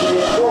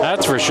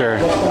 That's for sure.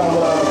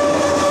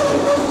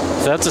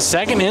 So that's the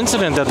second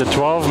incident that the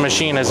 12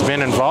 machine has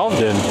been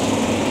involved in.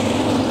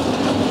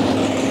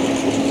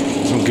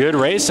 Some good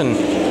racing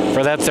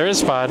for that third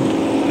spot.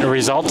 It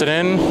resulted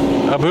in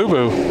a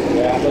boo-boo.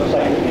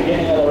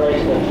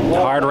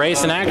 Hard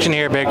race in action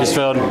here at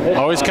Bakersfield.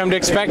 Always come to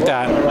expect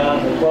that.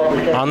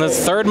 On the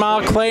 3rd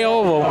mile clay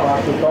oval,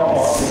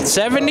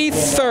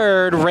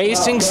 73rd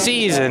racing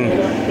season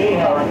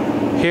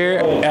here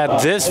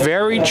at this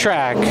very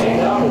track.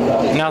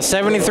 Now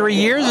 73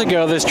 years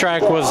ago, this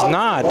track was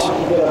not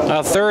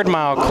a 3rd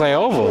mile clay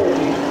oval.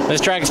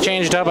 This track's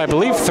changed up, I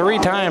believe, 3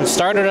 times.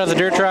 Started as a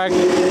dirt track,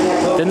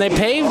 then they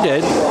paved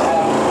it.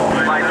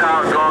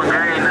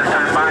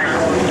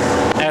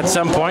 At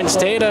some point,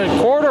 stayed a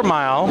 1/4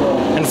 mile.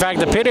 In fact,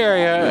 the pit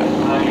area,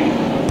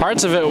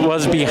 parts of it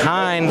was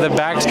behind the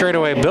back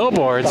straightaway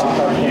billboards.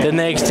 Then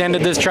they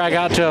extended this track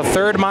out to a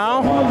 3rd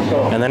mile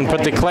and then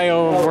put the clay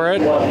over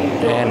it.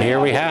 And here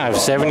we have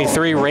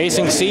 73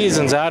 racing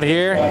seasons out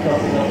here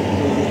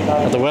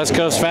at the West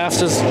Coast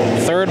fastest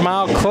 3rd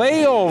mile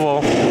clay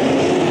oval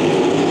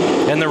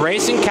in the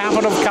racing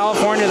capital of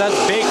California. That's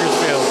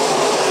Bakersfield.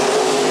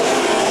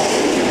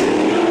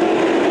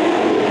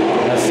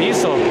 That's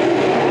Cecil.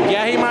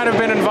 Yeah, he might have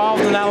been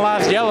involved in that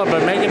last yellow,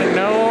 but making it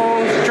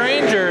no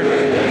stranger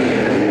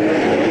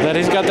that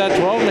he's got that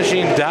 12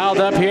 machine dialed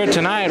up here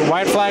tonight.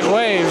 White flag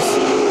waves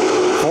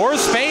for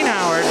Spain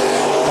Howard,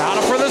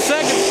 battle for the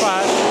 2nd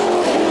spot.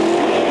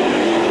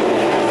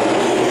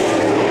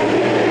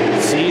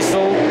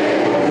 Cecil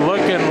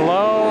looking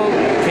low,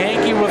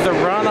 Panky with the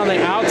run on the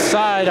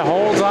outside,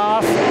 holds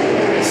off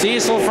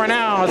Cecil for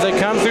now as they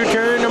come through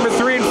turn number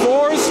 3 and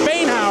 4.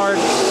 Spain Howard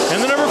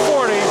and the number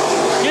 40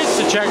 gets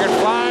the checkered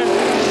flag.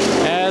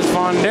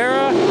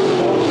 Fondera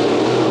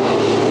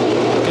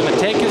gonna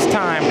take his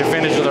time to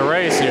finish the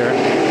race here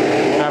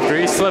after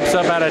he slips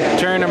up out of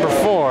turn number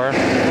 4.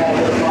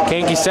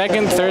 Kanky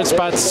 2nd, 3rd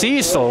spot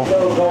Cecil,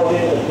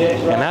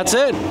 and that's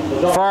it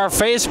for our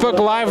Facebook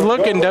Live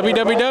look in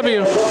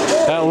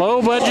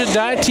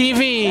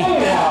www.lowbudget.tv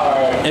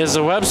is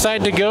the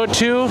website to go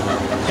to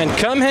and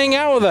come hang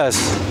out with us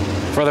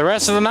for the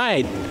rest of the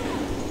night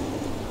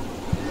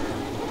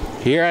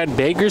here at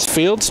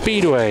Bakersfield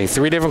Speedway.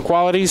 3 different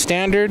qualities: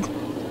 standard,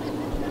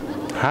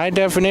 high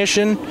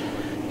definition,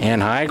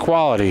 and high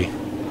quality.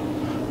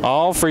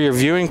 All for your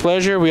viewing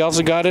pleasure. We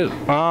also got it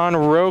on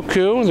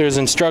Roku. There's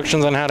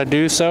instructions on how to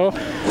do so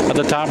at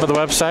the top of the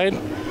website.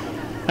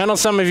 I know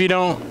some of you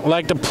don't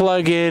like to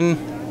plug in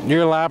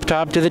your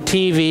laptop to the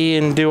TV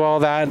and do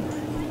all that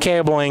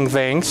cabling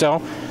thing, so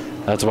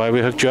that's why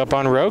we hooked you up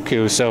on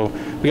Roku. So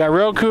we got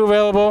Roku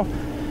available.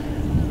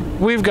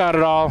 We've got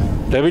it all.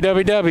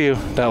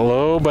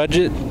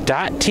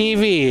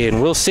 www.lowbudget.tv,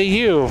 and we'll see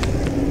you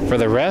for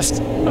the rest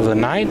of the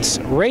night's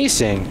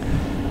racing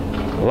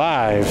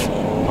live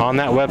on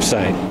that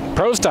website.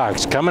 Pro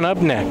Stocks coming up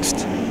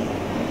next.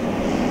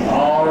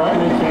 All right,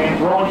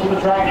 and rolling to the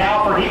track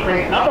now for heat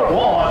race number 1.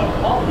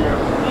 Up here.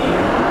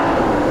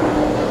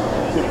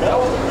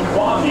 Developed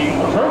bonding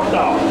for Pro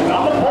Stocks. And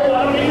on the pole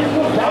out of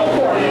Bakersfield,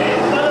 California,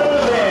 it's none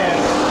other than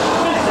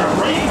Mr.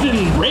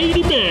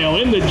 Brady Bell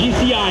in the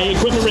GCI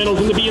Equipment Rentals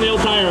in the B&L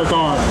tire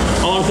car.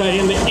 Alongside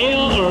him, the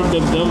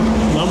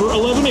number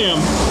 11M.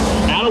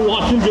 Out of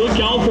Watsonville,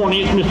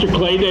 California, it's Mr.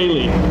 Clay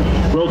Daly.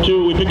 Row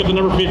 2, we pick up the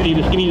number 50,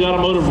 the Skinny's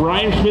Automotive,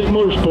 Ryan Smith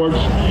Motorsports,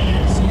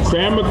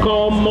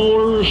 Cram-McCall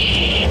Motors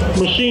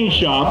Machine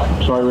Shop,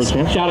 sorry, Rich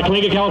man, out of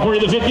Kalinga, California,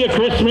 the 50 of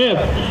Chris Smith.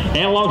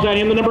 And alongside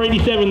him, the number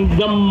 87,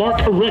 the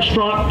Mark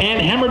Restaurant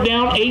and Hammer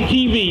Down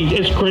ATVs,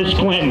 is Chris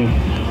Clinton.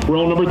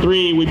 Row number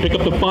 3, we pick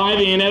up the 5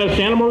 in out of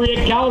Santa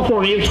Maria,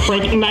 California, it's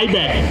Frank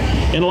Nybeck.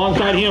 And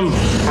alongside him,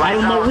 out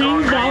of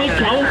Marine Valley,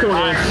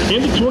 California,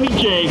 in the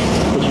 20J,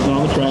 which is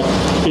on the track,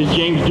 is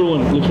James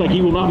Doolin. Looks like he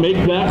will not make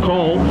that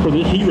call for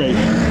this heat race.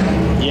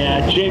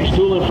 Yeah, James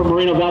Doolin from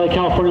Moreno Valley,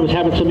 California was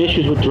having some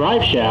issues with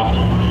drive shaft,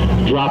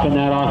 dropping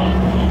that off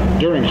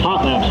during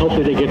hot laps.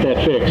 Hopefully they get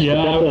that fixed.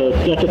 Yeah,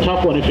 that's a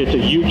tough one. If it's a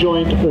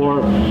U-joint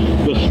or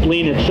the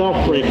spleen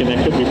itself breaking,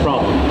 that could be a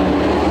problem.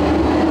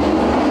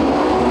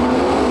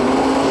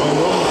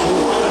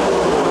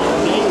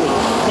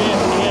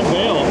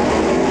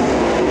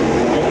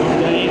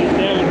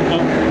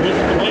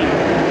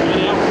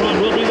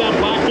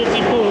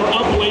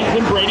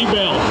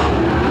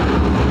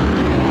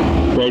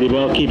 Brady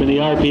Bell keeping the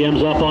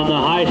RPMs up on the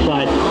high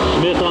side.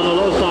 Smith on the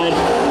low side.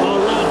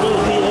 Around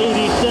goes the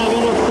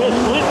 87 of Chris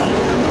Clinton.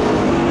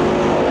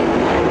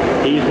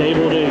 He's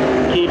able to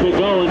keep it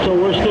going, so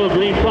we're still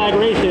green flag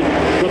racing.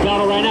 The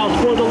battle right now is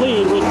for the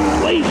lead with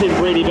blazing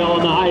Brady Bell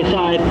on the high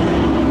side.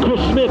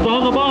 Chris Smith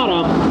on the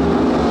bottom.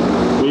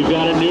 We've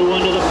got a new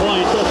one to the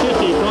point. The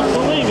 50 from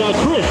Kalinga,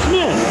 Chris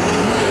Smith.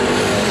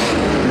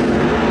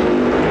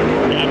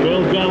 Yeah,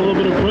 Bell's got a little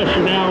bit of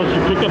pressure now as he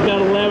pick up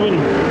that 11.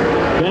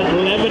 That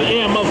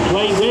 11M of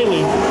Clay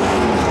Daly.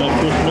 Got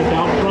Chris Smith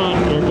out front.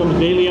 Here comes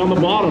Daly on the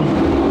bottom.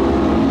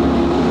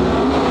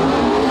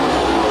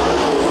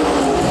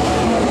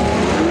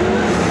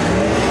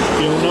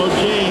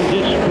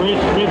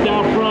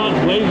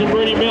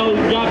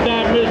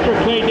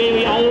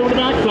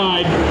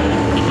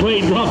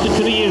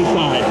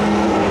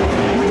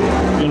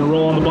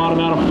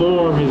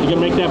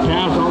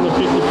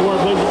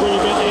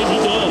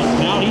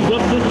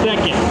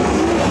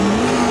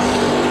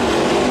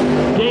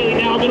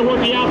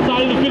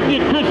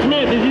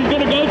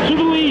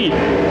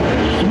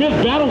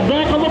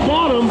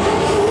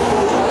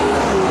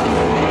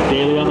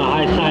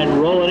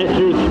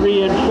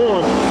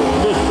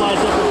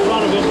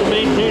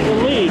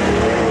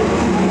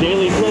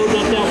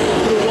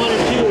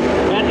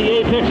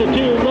 a 2,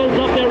 loads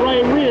up that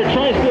right rear,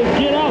 tries to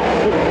get up.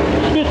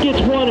 Smith gets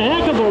one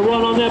heck of a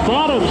run on that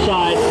bottom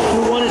side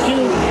through 1 and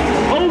 2.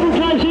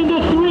 Overdrives into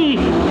 3,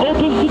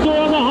 opens the door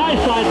on the high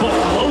side, but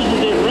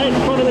closes it right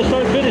in front of the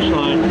start-finish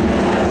line.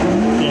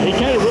 Yeah, he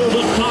kind of rolled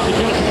up top and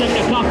tries to take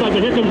that top side,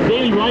 but here comes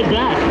Daly right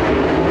back.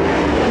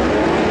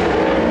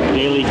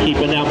 Daly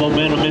keeping that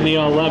momentum in the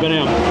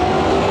 11M.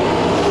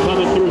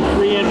 Coming through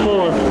 3 and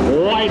 4.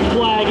 White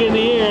flag in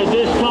the air.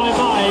 This time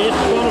by, it's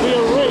going to be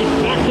a race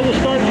back to the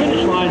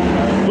start-finish line.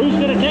 Who's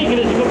going to take it?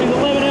 It's going to be the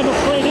 11M of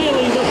Clay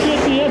Daly, the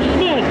 50 of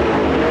Smith.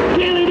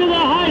 Daly to the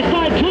high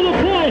side, to the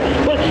point,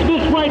 but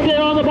Smith right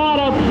there on the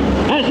bottom.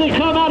 As they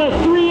come out of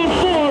 3 and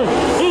 4,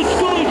 it's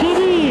going to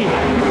be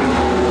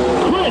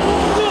Chris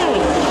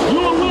Smith,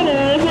 your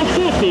winner in the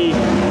 50.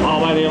 All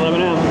by the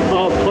 11M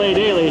of Clay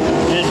Daly.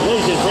 And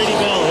places Brady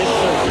Bell hits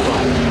third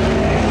spot.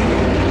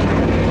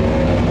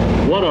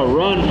 What a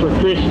run for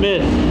Chris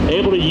Smith.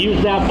 Able to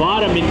use that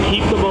bottom and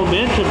keep the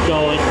momentum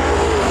going.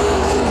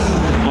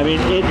 I mean,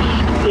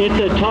 it's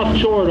a tough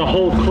chore to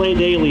hold Clay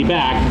Daly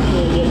back.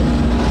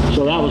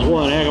 So that was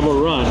one heck of a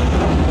run.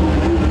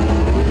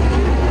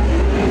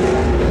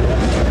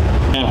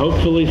 Yeah,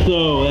 hopefully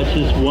so. That's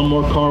just one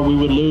more car we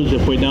would lose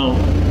if we don't.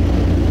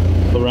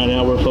 But right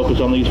now we're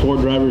focused on these 4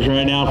 drivers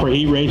right now for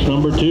heat race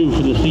number 2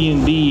 for the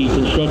C&D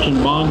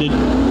Construction Bonded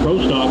Pro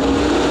Stock.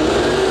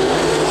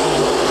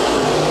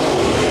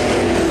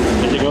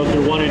 As they go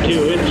through 1 and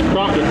 2, it's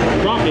Crockett.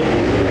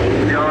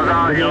 Yellow's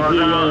out, yellow's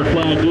Yellow out.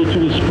 flag goes to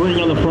the spring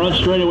on the front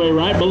straightaway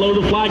right below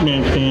the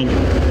flagman stand.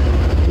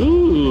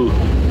 Ooh,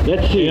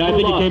 let's see. Yeah, I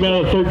think it came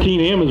out of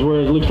 13M is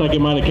where it looks like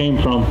it might have came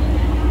from.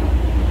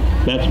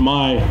 That's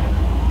my...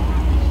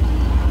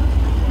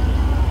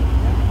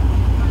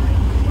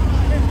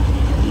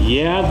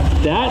 Yeah,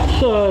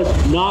 that's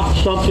not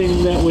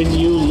something that when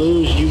you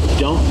lose, you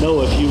don't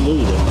know if you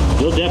lose it.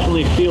 You'll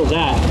definitely feel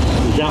that.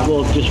 That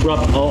will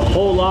disrupt a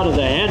whole lot of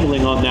the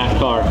handling on that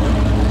car.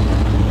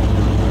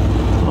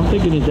 I'm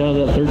thinking it's out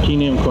of that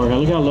 13M car.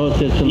 Look how low it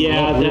sits in the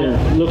left rear.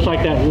 That looks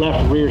like that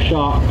left rear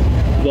shock.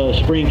 The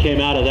spring came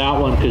out of that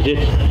one because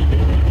it's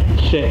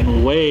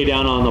sitting way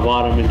down on the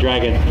bottom and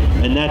dragging.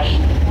 And that's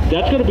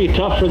going to be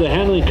tough for the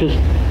handling because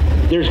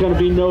there's going to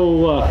be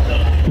no,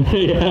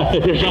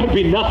 there's going to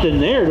be nothing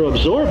there to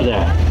absorb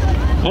that.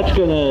 That's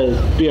going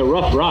to be a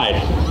rough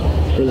ride.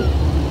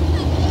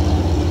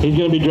 He's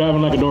going to be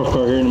driving like a Dwarf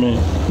car here in a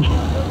minute.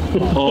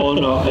 Oh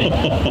no.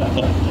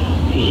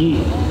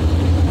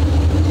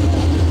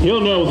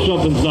 He'll know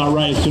something's not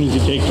right as soon as he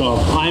takes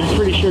off. I'm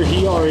pretty sure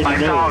he already I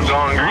saw knows. him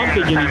going green. I'm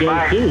thinking he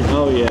does too.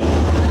 Oh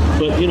yeah.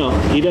 But you know,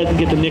 he doesn't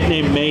get the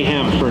nickname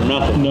Mayhem for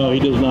nothing. No, he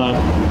does not.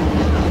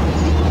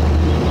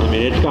 I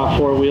mean, it's got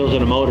 4 wheels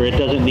and a motor. It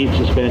doesn't need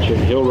suspension.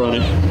 He'll run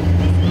it.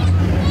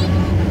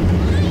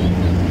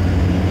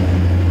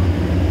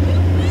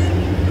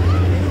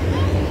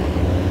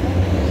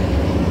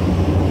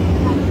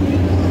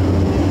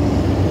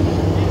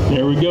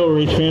 There we go,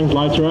 race fans.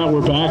 Lights are out.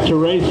 We're back to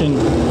racing.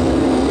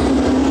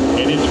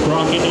 And it's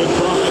Crockett and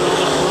Crockett on the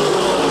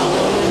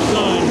front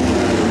side.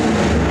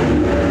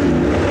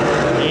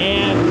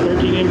 And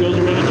 13M goes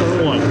around in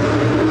turn 1.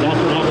 That's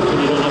what happens when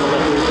you don't have a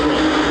left rear.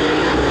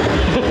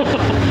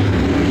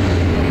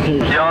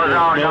 Yellow's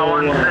out, got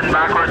one sitting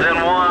backwards in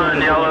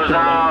 1. Yellow's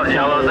out,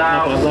 yellow's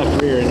out. That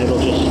left rear, and it'll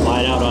just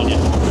slide out on you.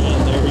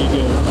 And there you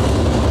go.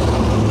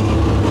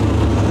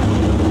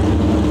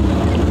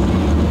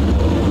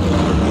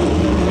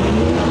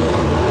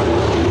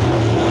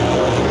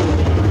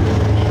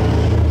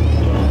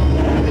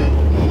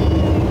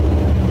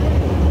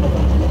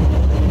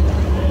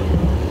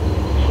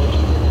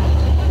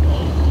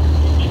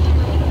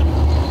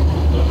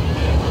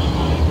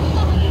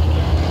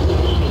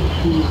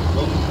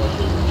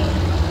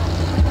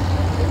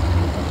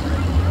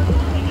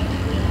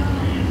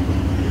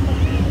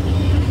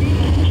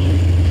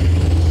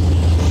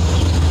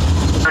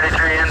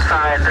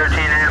 Inside,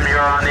 13M, you're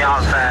on the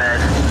outside.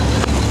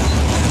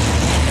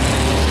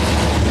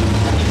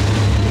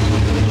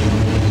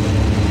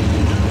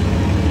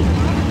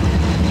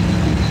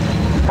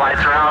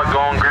 Lights are out,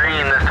 going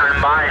green this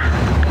time by.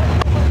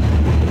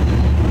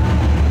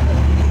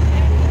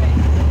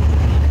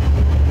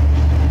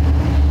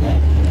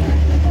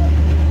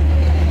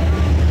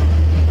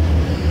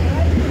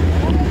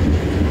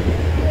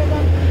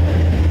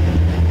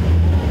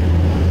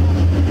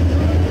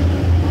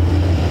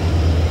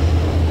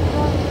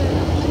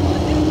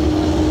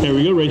 There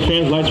we go, race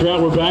fans. Lights are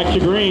out. We're back to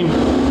green.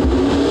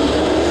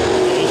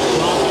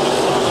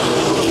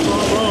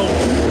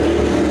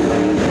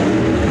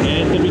 And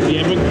it's going to be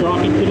Devin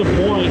Crockett to the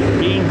point,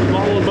 being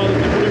followed by the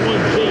 21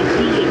 JC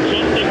of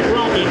Justin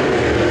Crockett.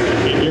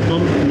 And here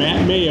comes Matt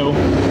Mayo.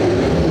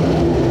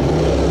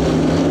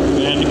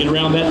 They have to get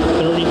around that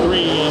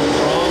 33.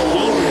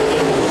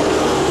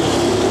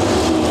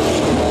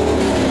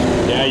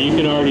 Yeah, you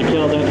can already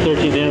tell that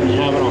 13M's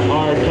having a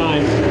hard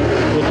time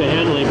with the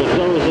handling, but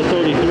so is the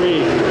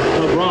 33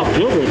 of Rob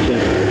Gilbertson.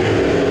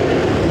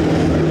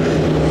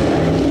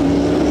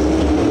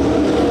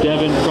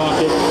 Devin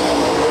Crockett,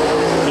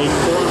 a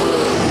former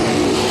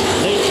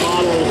late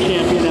model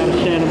champion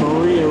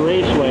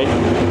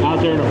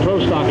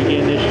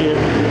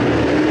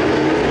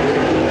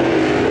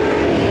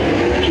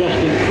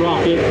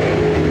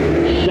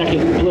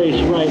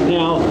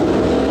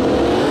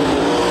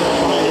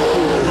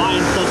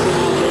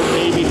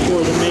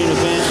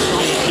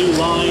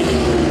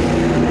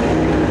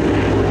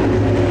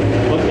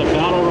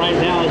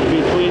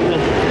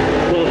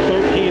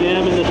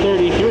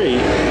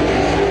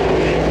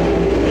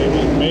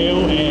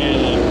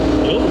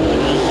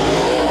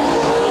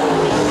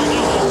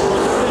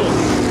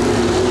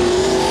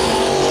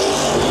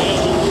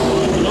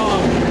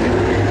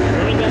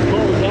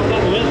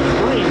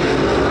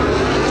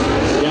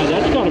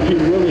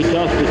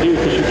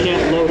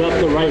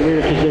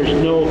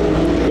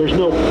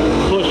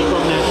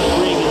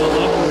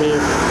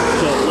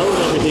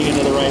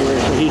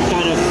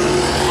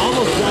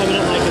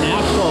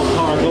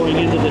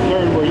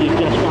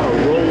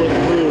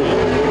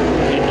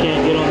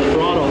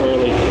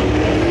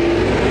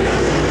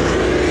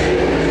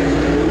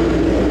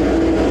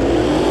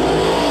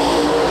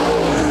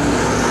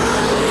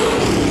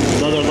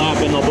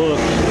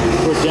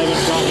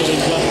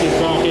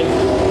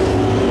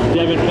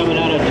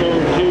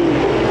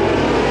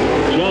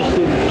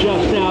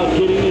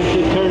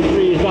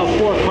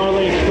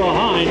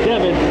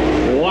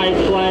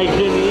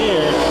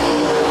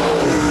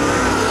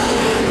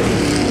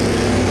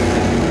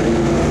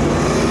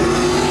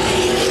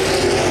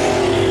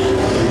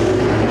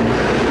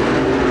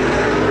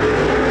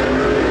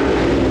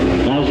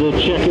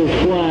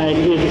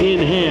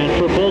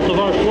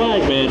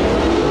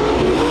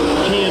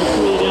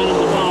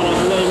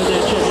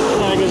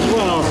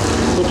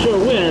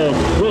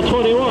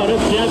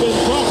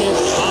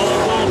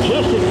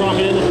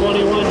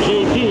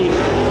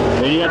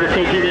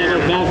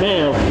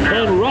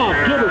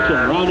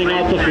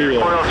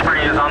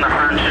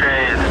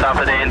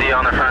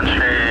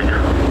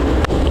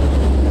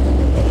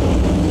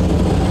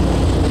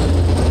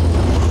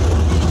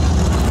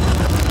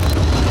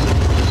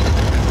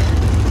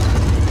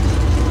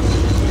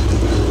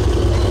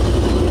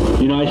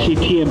see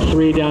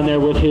TM3 down there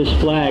with his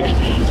flags.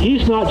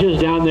 He's not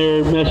just down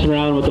there messing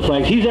around with the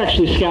flags. He's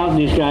actually scouting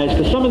these guys,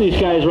 because some of these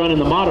guys run in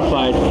the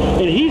modified,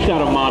 and he's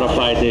got a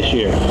modified this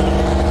year.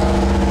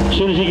 As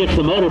soon as he gets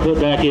the motor put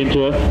back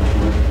into it,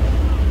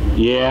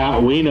 yeah,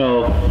 we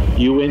know,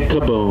 you went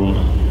kaboom.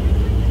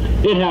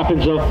 It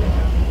happens though.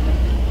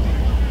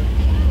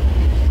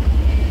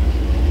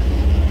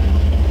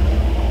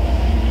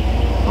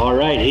 All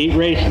right, heat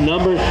race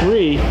number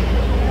 3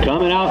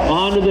 coming out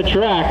onto the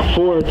track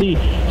for the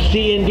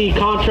C&D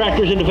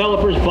Contractors and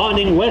Developers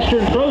Bonding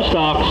Western Pro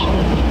Stocks.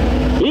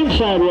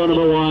 Inside row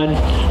number 1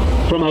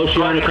 from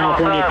Oceana,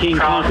 California, King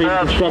Concrete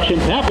Construction,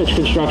 Papich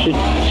Construction,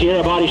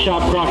 Sierra Body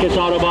Shop, Crockett's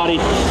Auto Body,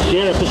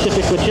 Sierra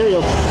Pacific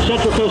Materials,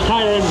 Central Coast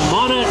Tire, and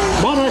Monarch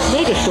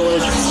Mega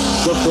Storage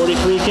for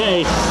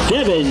 43K.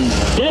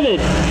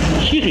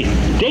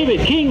 David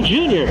King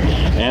Jr.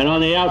 And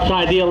on the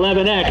outside, the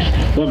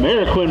 11X, the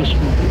American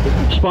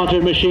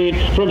sponsored machine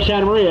from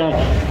Santa Maria,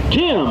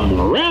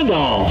 Tim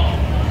Randolph.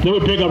 Then we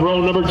pick up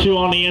row number 2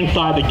 on the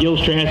inside, the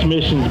Gills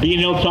Transmissions,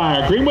 B&L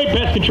Tire, Greenway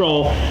Pest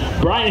Control,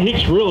 Brian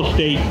Hicks Real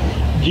Estate,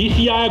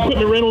 GCI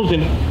Equipment Rentals,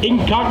 and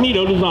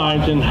Incognito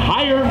Designs, and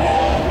Higher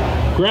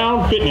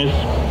Ground Fitness.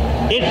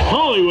 It's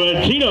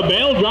Hollywood Tina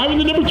Bale driving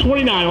the number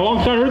 29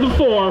 alongside her the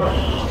 4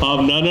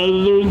 of none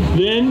other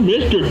than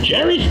Mr.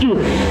 Jerry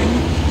Stewart.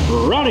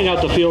 Rounding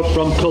out the field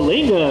from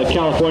Coalinga,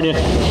 California,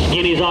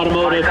 Skinny's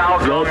Automotive,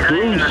 the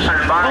Bruce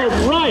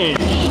of Ryan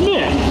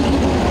Smith.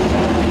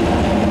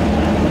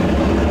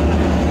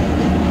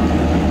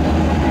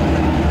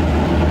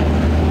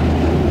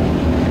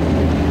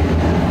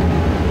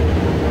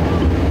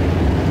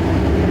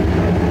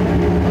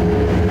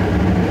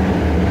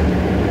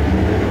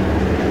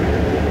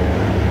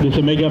 This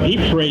will make up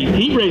heat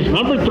race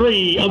number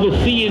 3 of the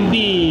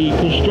C&D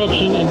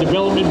Construction and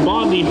Development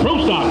Bonding Pro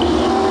Stocks.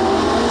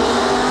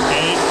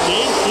 And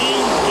JC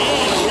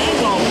and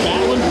Randolph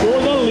battling for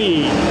the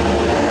lead.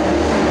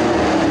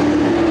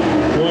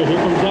 Boy, here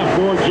comes that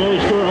Ford. Jerry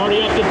Stewart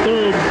already up to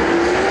 3rd.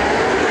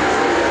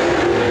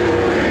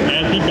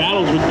 As he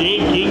battles with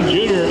Dave King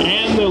Jr.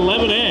 and the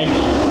 11X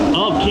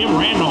of Tim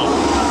Randolph.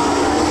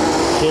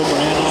 Tim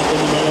Randolph in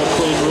the middle,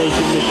 Queen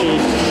Racing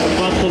Machine,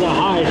 front to the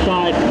high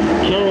side,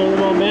 carrying the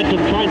momentum,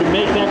 trying to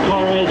make that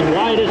car as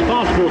wide as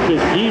possible,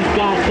 because he's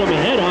got some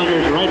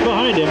headhunters right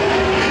behind him.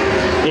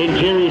 And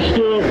Jerry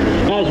Stewart,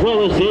 as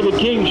well as David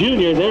King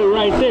Jr., they're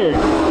right there.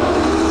 Not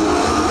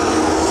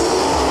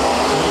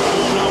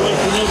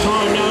wasting no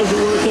time now as it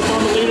works up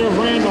on the leader of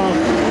Randolph.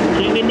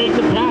 Can they make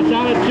the pass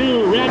out of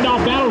 2?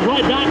 Randolph battles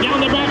right back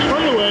down the back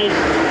straightaway.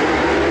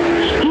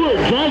 Stewart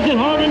drives it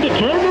hard into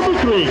turn number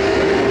 3.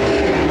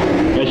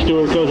 As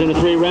Stewart goes into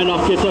 3,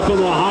 Randolph gets up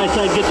into the high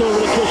side, gets over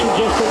the cushion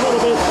just a little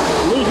bit,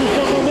 loses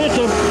some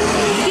momentum.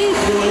 Deep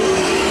point,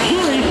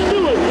 Jerry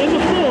Stewart in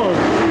the 4.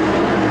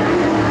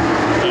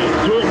 And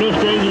Stewart, no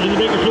stranger to the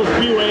Bakersfield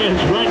Speedway, and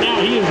right now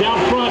he is out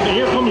front, but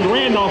here comes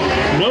Randolph,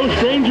 no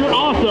stranger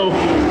also.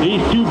 These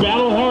two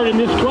battle hard in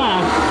this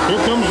class. Here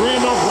comes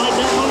Randolph right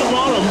back on the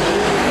bottom.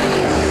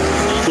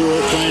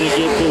 Stewart trying to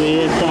get to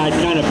the inside,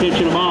 kind of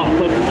pitching him off,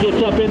 but gets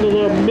up into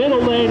the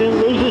middle lane and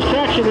loses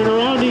traction, and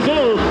around he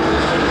goes.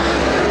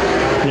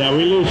 Yeah,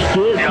 we lose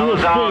Stewart to a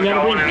spin.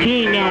 That'll bring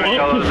King now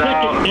up to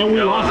 2nd, and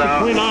we lost the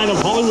 29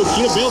 of Hollywood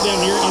Tina Bell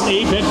down here on the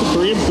apex of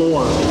 3 and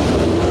 4.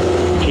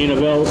 Tina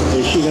Bell,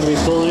 is she going to be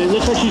pulling in?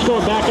 Looks like she's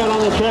going back out on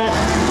the track.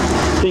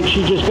 I think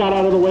she just got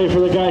out of the way for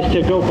the guys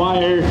to go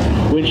by her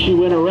when she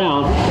went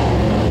around.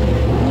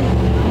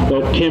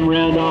 But Tim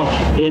Randolph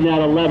in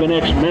that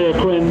 11X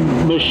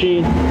American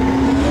machine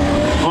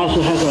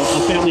also has a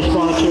family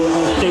sponsor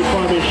of State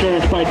Farm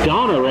Insurance by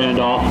Donna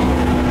Randolph.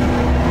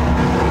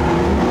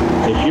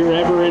 If you're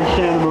ever in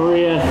Santa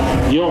Maria,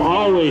 you'll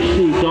always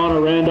see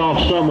Donna Randolph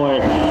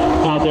somewhere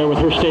out there with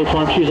her State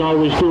Farm. She's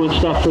always doing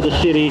stuff for the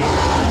city,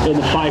 in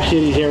the 5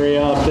 cities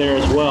area up there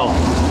as well.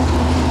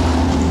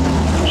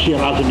 She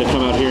allows him to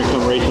come out here and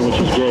come racing, which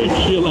is great.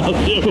 She allows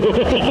him.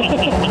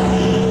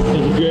 That's a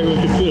great way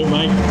to put it,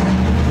 Mike.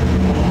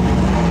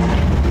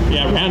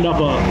 Yeah,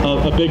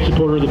 Randolph, a big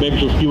supporter of the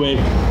Bakersfield Speedway.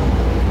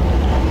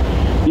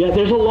 Yeah,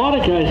 there's a lot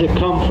of guys that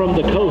come from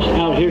the coast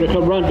out here to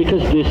come run,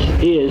 because this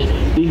is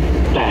the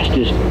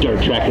fastest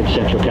dirt track in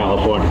Central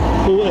California.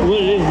 Well, what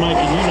it is, Mike,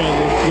 and you know,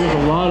 there's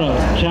a lot of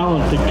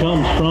talent that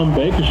comes from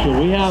Bakersfield.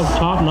 We have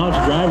top-notch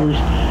drivers,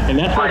 and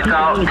that's why people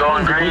want to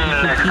come to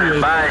Bakersfield Speedway,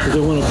 because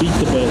they want to beat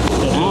the best.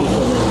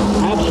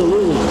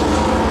 Absolutely.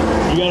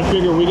 You got to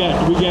figure we got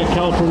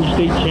California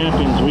state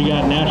champions, we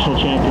got national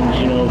champions,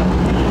 you know.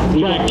 We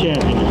got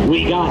champions.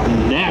 We got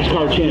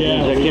NASCAR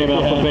champions that came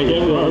out from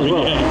Bakersfield as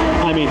well.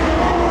 Yeah. I mean,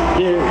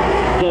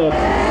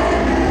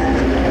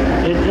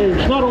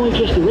 it's not only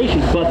just the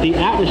racing, but the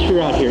atmosphere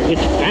out here.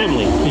 It's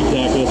family.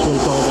 Exactly. That's what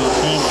it's all about.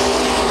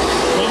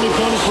 Family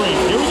fun and race.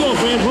 Here we go,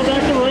 fans. We're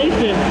back to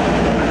racing.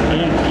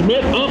 And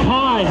Smith up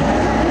high.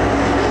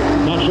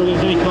 Not sure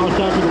there's any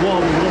contact with the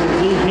wall, but we're going to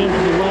lose him to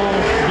the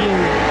last, being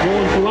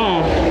going for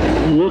last.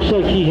 Looks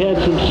like he had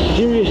some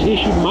serious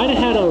issue. Might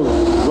have had a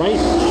right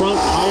front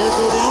tire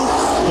go down,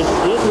 because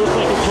it looked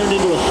like it turned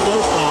into a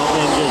snowplow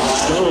and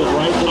just goes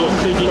right to the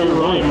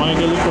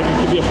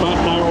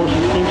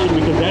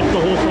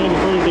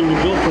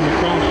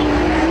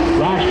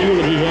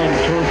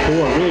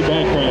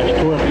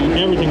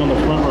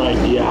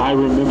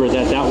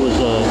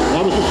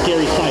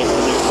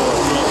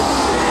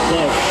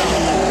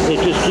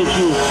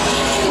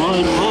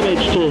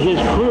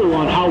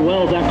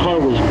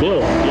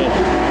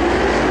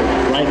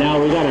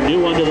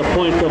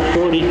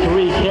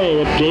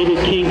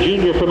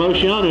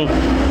Oceana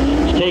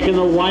is taking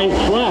the white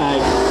flag.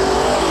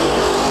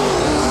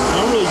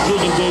 I'm really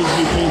digging Dave's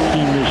new paint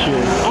scheme this year.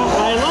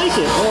 I like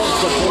it.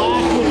 The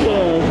black with the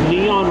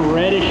neon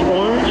reddish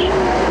orange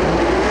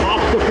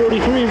pops the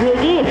 43 real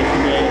good.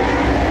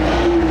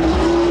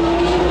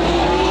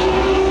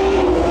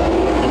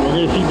 And we're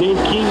going to see Dave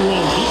King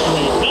run heat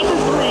race number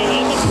 3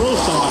 in the Pro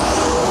Stock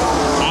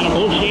out of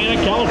Oceana,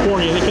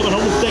 California. They're coming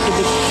home in second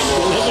with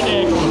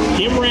 11X.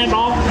 Tim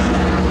Randolph.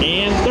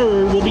 And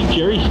third will be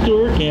Jerry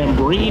Stewart, and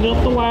bringing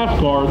up the last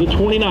car, the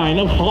 29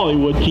 of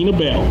Hollywood, Tina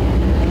Bell.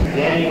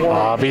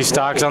 Hobby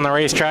Stocks on the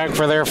racetrack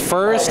for their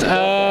first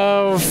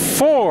of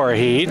 4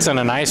 heats, and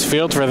a nice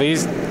field for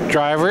these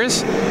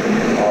drivers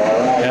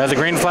as the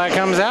green flag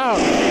comes out.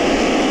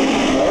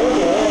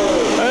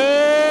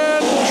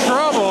 And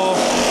trouble.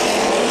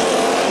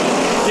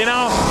 You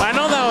know, I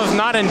know that was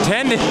not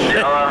intended.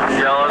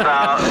 Yellow's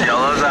out.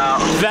 Yellow's out.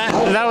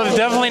 That was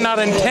definitely not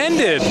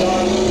intended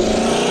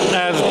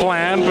as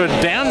planned, but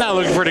damn, that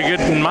looked pretty good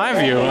in my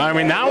view. I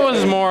mean, that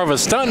was more of a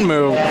stunt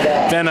move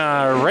than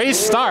a race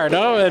start.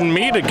 Oh, and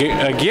me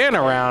again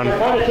around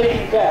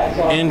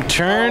in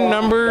turn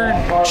number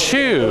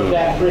 2.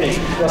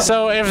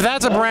 So if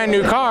that's a brand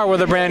new car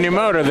with a brand new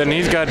motor, then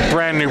he's got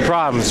brand new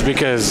problems,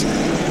 because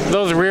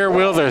those rear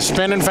wheels are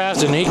spinning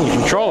fast and he can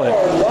control it.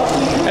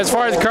 As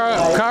far as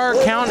car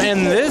count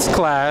in this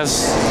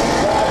class,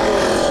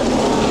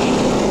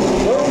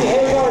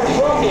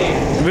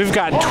 we've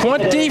got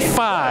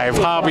 25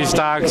 hobby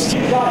stocks.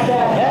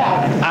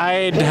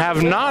 I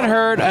have not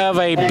heard of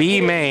a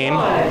B main,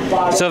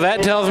 so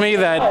that tells me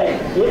that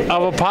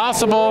of a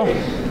possible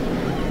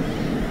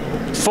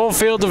full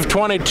field of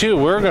 22,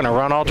 we're going to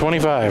run all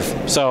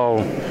 25. So,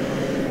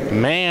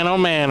 man, oh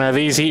man, are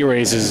these heat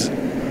races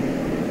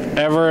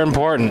ever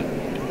important.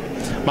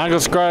 Michael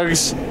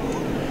Scruggs,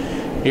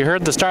 you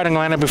heard the starting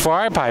lineup before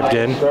I piped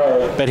in,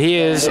 but he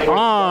is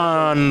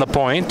on the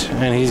point,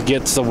 and he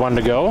gets the 1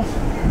 to go.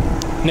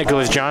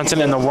 Nicholas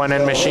Johnson in the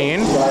 1N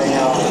machine.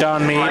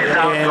 Don Mead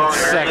in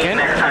second.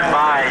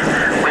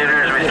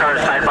 Leaders, we start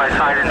side by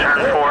side in turn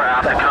 4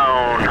 at the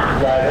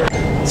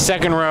cone.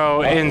 Second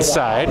row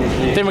inside.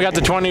 Then we got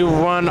the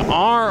 21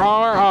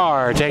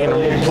 RRR taking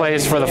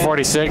place for the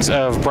 46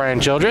 of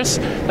Brian Childress.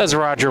 That's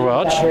Roger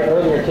Welch.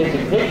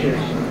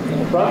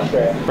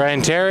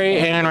 Brian Terry,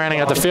 and rounding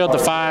out the field, the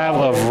 5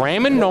 of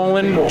Raymond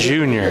Nolan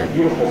Jr.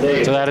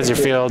 So that is your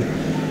field.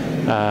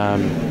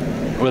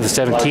 With the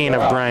 17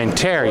 of Brian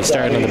Terry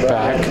starting in the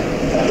back.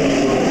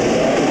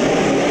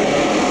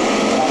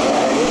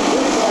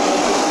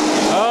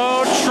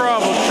 Oh,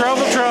 trouble,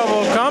 trouble,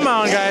 trouble. Come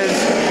on, guys.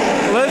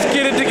 Let's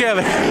get it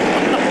together.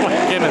 Oh, my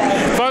goodness.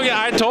 Folks,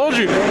 I told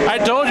you,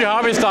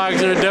 hobby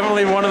stocks are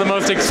definitely one of the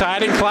most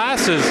exciting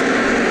classes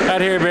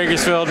out here at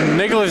Bakersfield.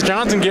 Nicholas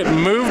Johnson getting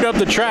moved up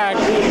the track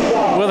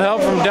with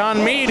help from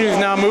Don Mead, who's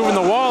now moving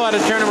the wall out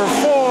of turn number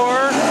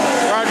 4.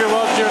 Roger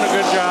Welch doing a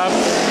good job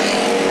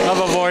of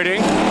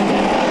avoiding.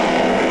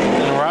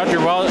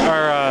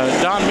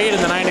 Don Mead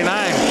in the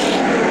 99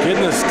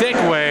 getting the stick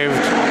waved.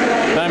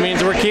 That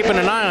means we're keeping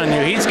an eye on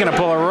you. He's going to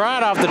pull it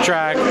right off the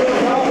track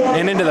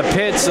and into the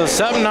pits. So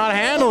something not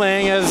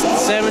handling as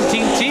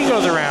 17T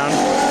goes around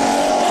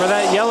for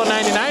that yellow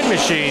 99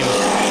 machine.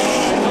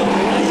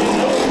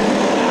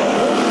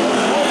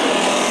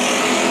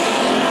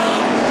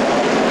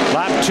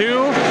 Lap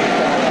 2.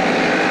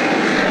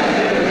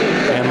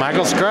 And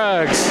Michael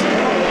Scruggs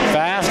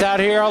fast out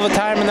here all the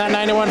time in that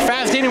 91.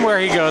 Fast anywhere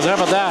he goes. How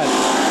about that?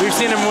 We've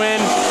seen him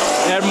win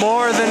at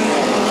more than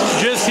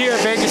just here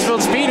at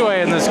Bakersfield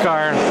Speedway in this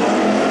car.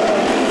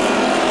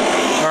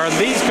 Or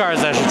these cars,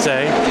 I should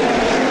say.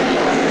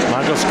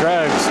 Michael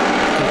Scruggs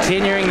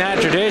continuing that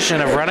tradition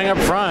of running up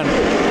front.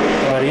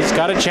 But he's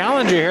got a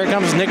challenger. Here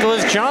comes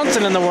Nicholas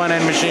Johnson in the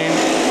 1N machine.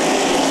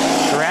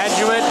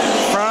 Graduate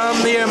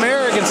from the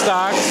American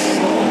stocks.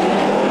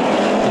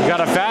 He's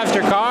got a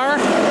faster car.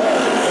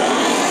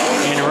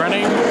 And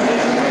running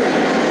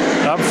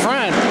up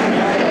front.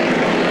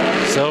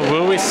 So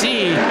will we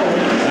see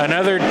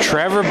another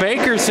Trevor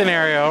Baker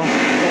scenario?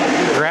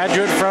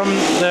 Graduate from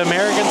the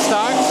American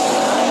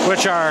stocks,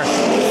 which are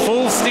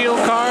full steel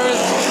cars,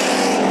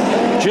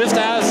 just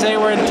as they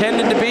were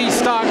intended to be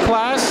stock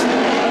class.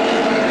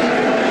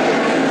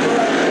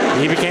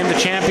 He became the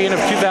champion of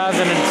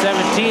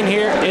 2017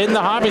 here in the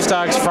hobby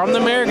stocks from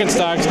the American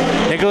stocks.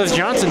 Nicholas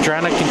Johnson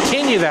trying to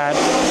continue that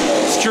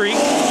streak.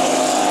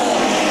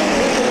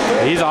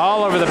 He's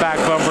all over the back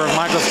bumper of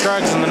Michael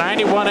Scruggs in the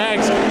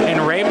 91X,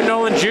 and Raymond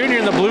Nolan Jr.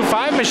 in the blue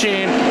 5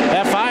 machine.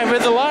 That 5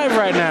 is alive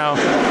right now.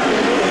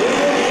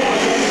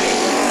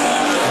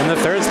 In the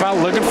 3rd spot,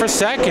 looking for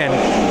 2nd.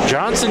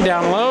 Johnson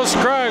down low.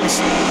 Scruggs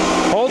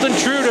holding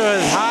true to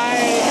his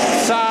high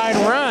side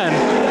run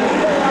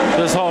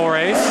this whole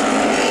race.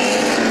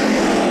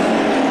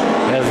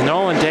 As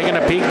Nolan taking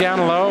a peek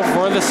down low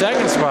for the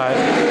 2nd spot.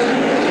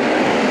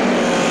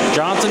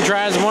 Johnson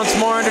tries once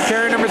more into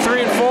turn number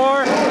 3 and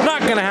 4.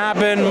 Not going to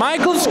happen.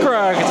 Michael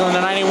Scruggs on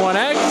the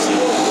 91X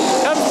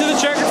comes to the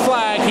checkered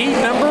flag. Heat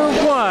number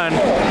 1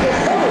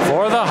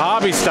 for the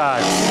hobby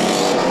stocks.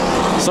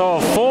 So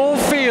a full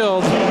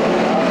field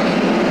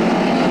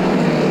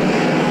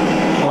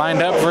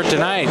for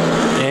tonight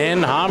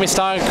in Hobby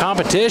Stock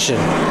competition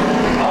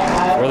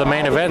for the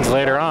main events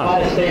later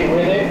on.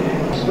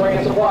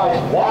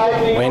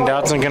 Wayne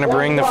Dotson going to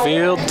bring the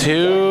field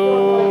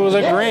to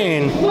the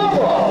green. Then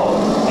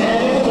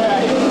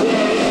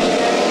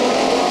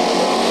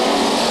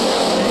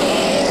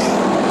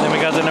we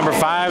got the number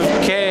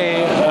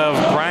 5K of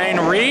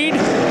Brian Reed.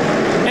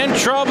 In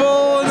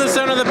trouble in the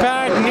center of the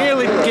pack,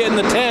 nearly getting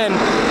the 10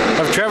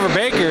 of Trevor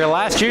Baker,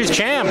 last year's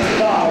champ.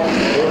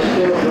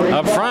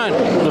 Up front,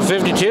 the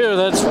 52,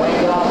 that's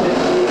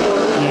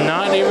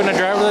not even a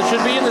driver that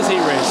should be in this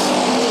heat race,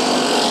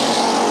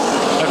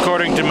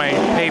 according to my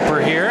paper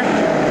here.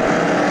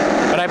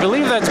 But I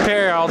believe that's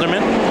Perry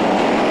Alderman,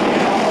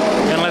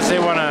 unless they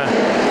want to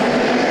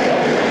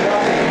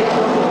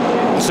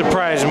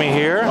surprise me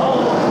here.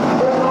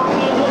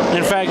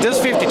 In fact, this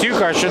 52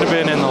 car should have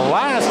been in the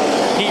last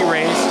heat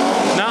race.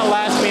 Not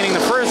last meaning the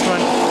first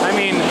one. I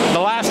mean the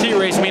last heat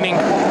race meaning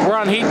we're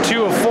on heat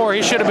 2 of 4.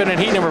 He should have been in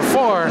heat number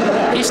 4.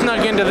 He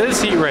snuck into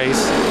this heat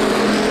race.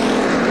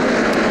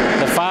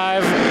 The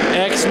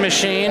 5X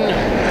machine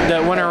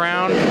that went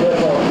around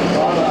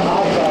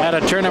out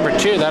of turn number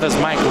 2, that is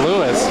Mike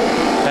Lewis.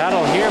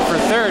 Battle here for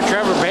third,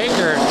 Trevor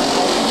Baker.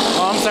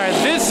 Oh, I'm sorry,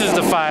 this is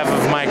the 5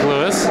 of Mike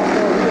Lewis.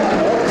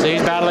 So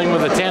he's battling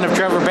with the 10 of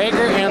Trevor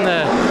Baker and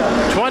the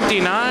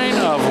 29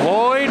 of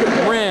Lloyd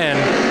Wren.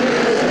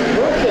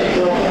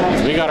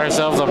 So we got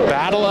ourselves a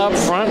battle up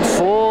front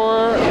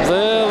for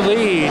the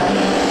lead.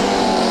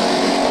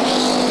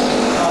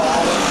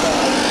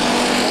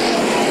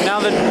 Now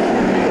the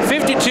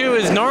 52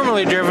 is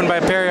normally driven by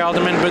Perry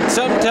Alderman, but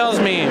something tells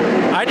me,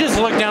 I just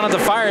looked down at the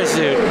fire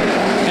suit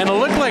and it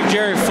looked like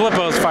Jerry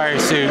Flippo's fire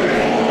suit.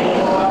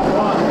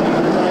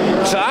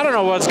 So I don't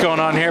know what's going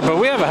on here, but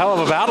we have a hell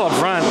of a battle up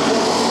front.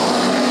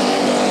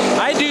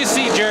 I do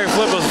see Jerry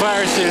Flippo's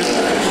fire suit,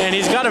 and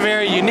he's got a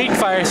very unique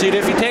fire suit.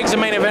 If he takes a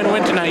main event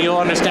win tonight, you'll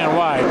understand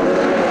why.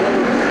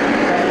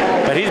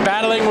 But he's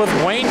battling with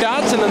Wayne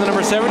Dotson in the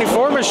number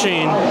 74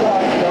 machine.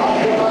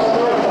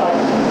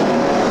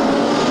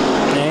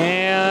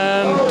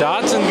 And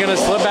Dotson gonna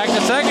slip back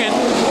to second.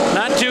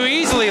 Not too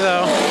easily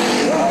though.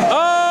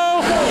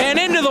 Oh, and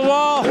into the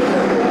wall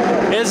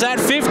is that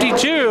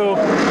 52.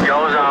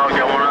 Yellow's out,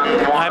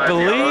 I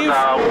believe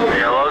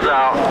yellow's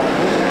out.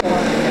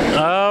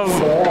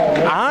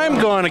 I'm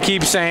going to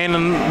keep saying,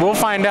 and we'll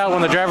find out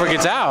when the driver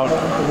gets out.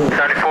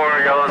 74,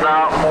 yellow's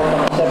out.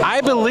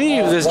 I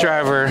believe this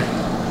driver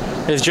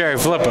is Jerry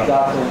Flippo.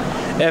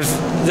 If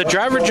the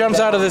driver jumps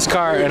out of this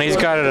car and he's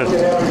got an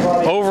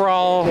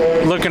overall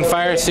looking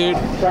fire suit,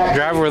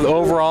 driver with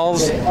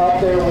overalls,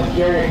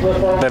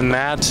 then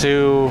that's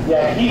who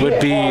would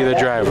be the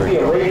driver.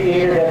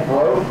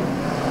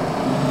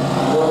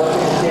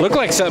 Looked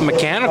like something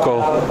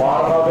mechanical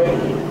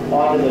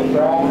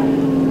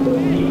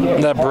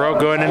that broke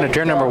going into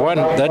turn number 1.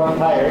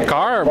 That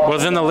car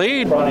was in the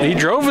lead. He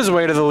drove his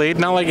way to the lead,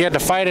 not like he had to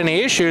fight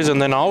any issues, and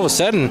then all of a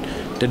sudden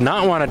did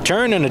not want to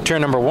turn into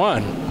turn number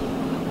 1.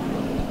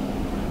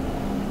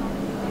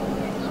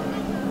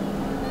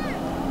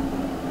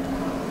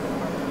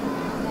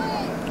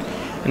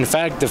 In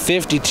fact, the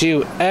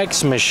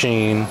 52X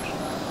machine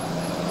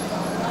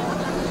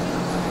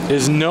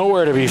is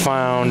nowhere to be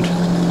found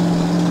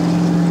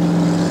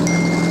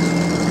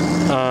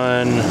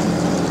on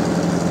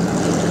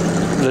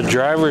the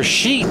driver's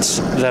sheets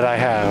that I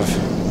have.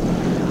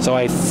 So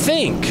I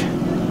think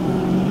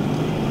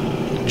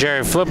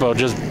Jerry Flippo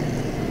just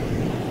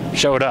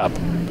showed up.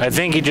 I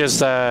think he just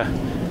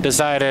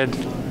decided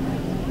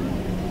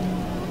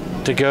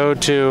to go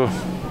to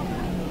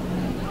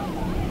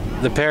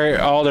the Perry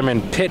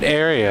Alderman pit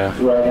area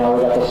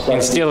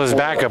and steal his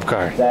backup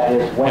car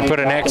and put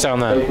an X on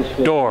the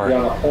door.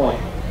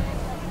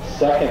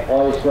 So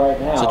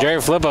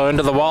Jerry Flippo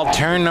into the wall,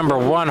 turn number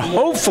 1.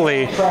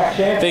 Hopefully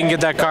they can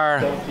get that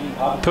car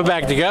put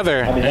back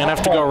together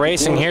enough to go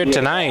racing here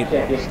tonight.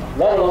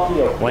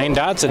 Wayne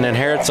Dotson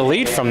inherits the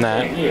lead from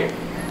that.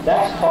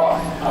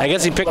 I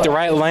guess he picked the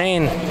right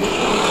lane,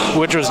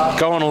 which was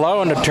going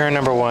low into turn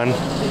number 1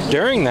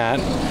 during that.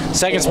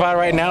 Second spot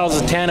right now is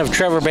the 10 of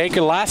Trevor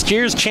Baker, last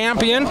year's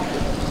champion.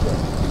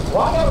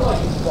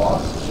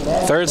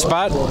 Third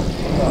spot,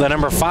 the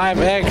number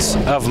 5X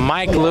of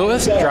Mike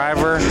Lewis,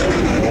 driver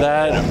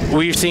that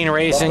we've seen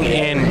racing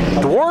in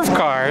dwarf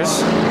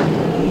cars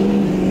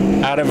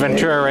out of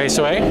Ventura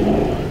Raceway.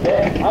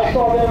 I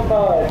saw them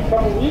a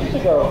couple weeks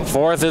ago.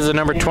 Fourth is the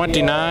number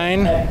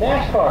 29.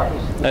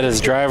 That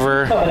is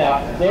driver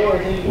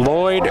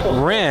Lloyd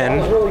Wren.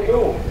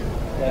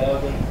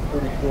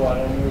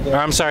 Or,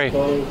 I'm sorry,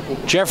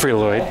 Jeffrey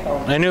Lloyd.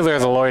 I knew there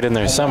was a Lloyd in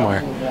there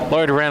somewhere.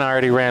 Lloyd Wren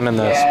already ran in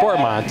the Sport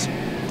Mods.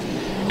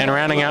 And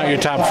rounding out your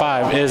top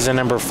 5 is the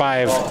number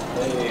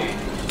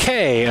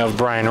 5K of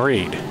Brian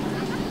Reed.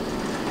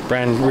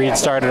 Brian Reed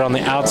started on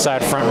the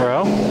outside front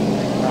row.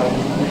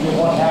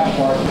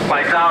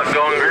 Lights out,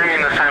 going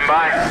green this time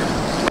by.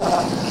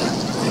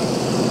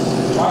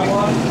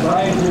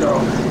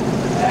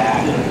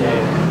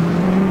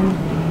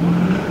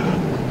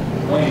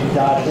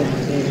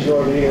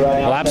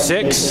 Lap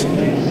 6.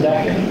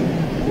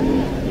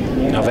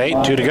 of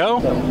 8, 2 to go.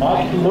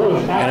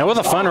 And it was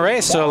a fun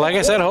race. So like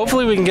I said,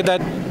 hopefully we can get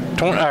that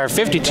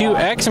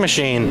 52X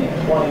machine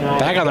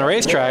back on the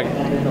racetrack.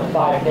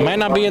 It might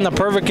not be in the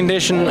perfect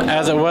condition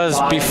as it was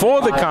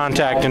before the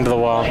contact into the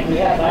wall,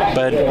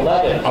 but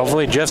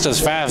hopefully just as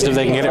fast if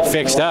they can get it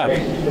fixed up.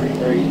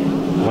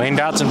 Wayne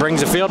Dotson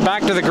brings the field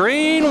back to the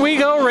green. We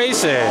go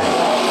racing.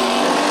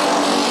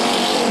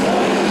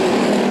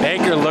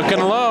 Baker looking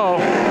low.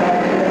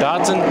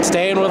 Dotson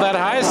staying with that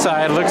high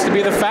side. Looks to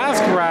be the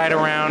fast ride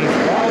around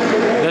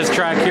this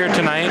track here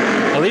tonight,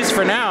 at least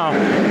for now.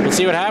 We'll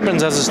see what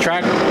happens as this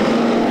track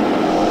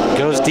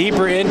goes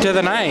deeper into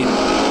the night.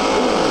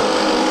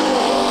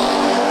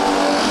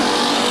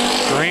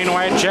 Green,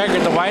 white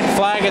checkered. The white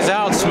flag is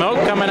out.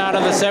 Smoke coming out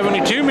of the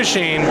 72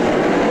 machine,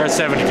 or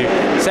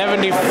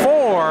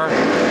 74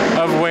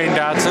 of Wayne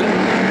Dotson.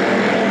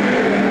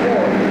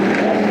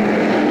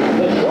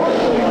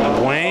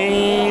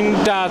 Wayne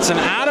Dotson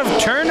out of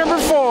turn number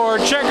 4,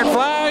 checkered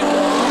flag.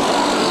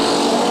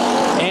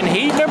 In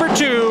heat number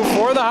 2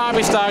 for the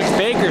Hobby Stocks,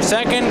 Baker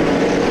second,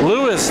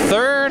 Lewis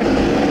third,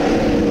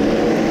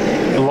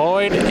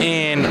 Lloyd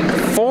in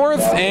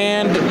 4th,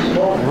 and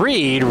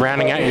Reed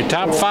rounding out your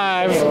top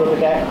 5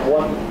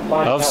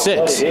 of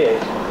 6,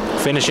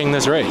 finishing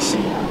this race.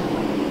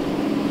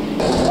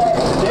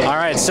 All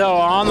right, so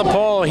on the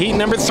pole, heat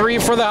number 3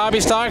 for the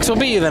Hobby Stocks will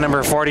be the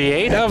number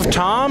 48 of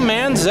Tom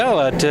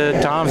Manzella. To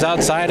Tom's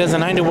outside is the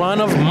 91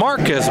 of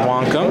Marcus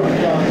Wonkum.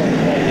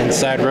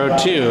 Inside row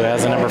 2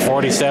 has the number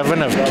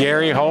 47 of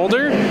Gary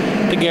Holder.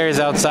 To Gary's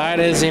outside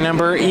is the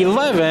number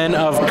 11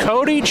 of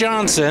Cody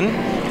Johnson,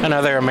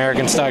 another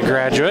American Stock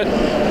graduate.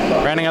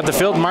 Rounding out the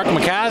field, Mark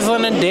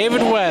McCaslin and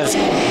David West.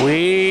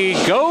 We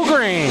go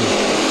green.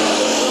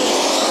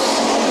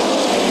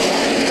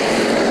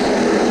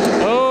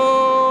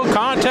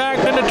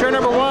 Contact into turn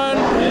number 1.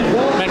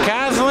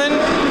 McCaslin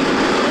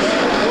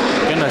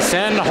gonna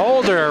send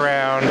Holder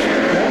around.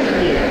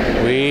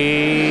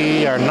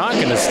 We are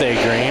not gonna stay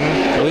green,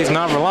 at least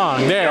not for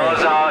long. There.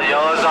 Yellow's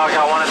out,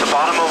 got one at the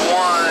bottom of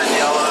 1,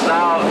 yellow's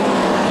out.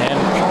 And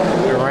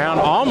around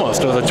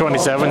almost with a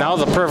 27. That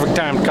was a perfect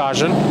timed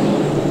caution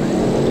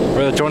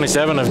for the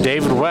 27 of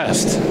David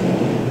West.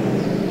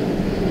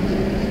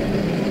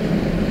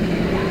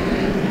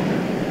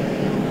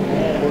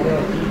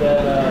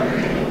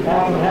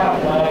 Half and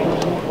half flag,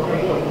 we're going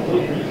to do a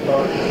complete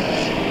restart.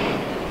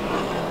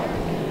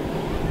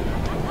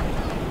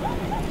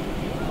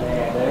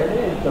 And there it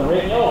is, the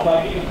red and yellow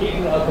flag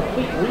indicating a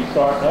complete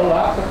restart, no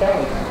laps to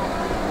count.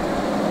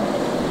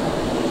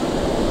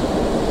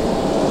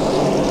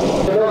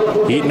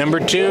 Heat number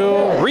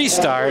 2,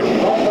 restart.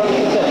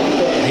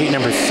 Heat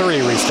number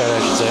 3, restart, I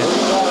should say.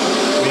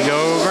 We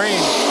go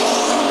green.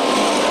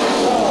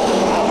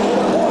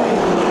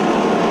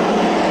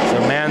 So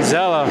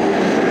Manzella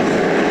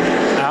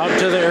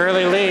to the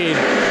early lead.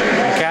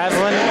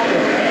 McCaslin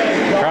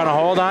trying to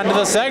hold on to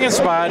the second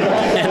spot,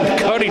 and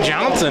Cody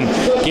Johnson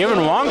giving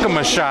Wonkum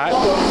a shot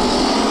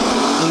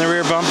in the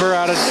rear bumper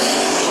out of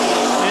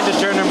into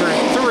turn number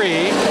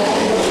 3.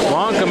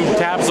 Wonkum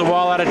taps the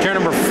wall out of turn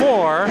number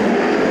 4.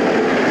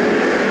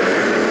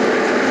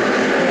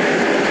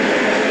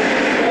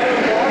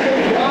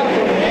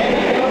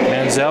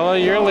 Manzella,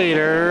 your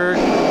leader.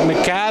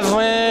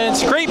 McCaslin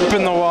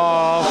scraping the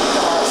wall.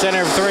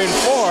 Center of 3 and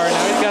 4.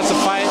 Now he's got some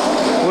fight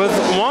with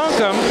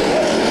Wonkum.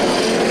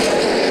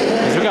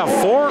 We got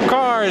 4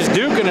 cars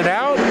duking it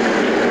out.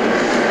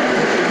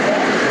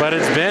 But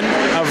it's been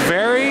a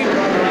very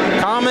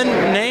common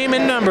name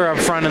and number up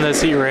front in this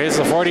heat race.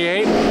 The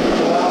 48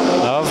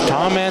 of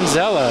Tom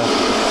Manzella.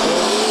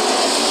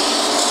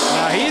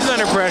 Now he's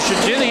under pressure.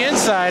 To the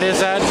inside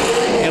is at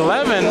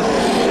 11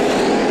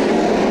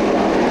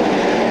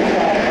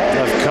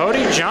 of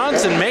Cody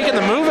Johnson making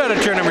the move out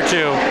of turn number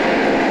 2.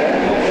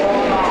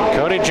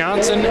 Cody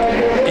Johnson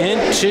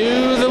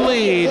into the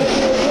lead.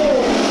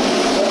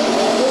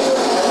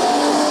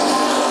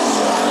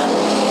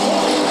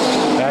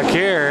 Back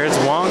here, it's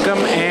Wonkum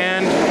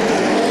and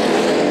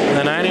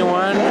the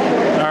 91,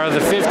 or the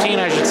 15,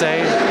 I should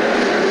say,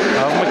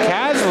 of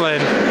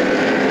McCaslin.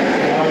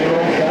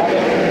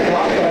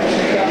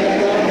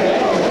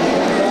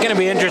 It's going to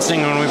be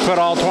interesting when we put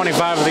all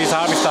 25 of these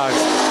Hobby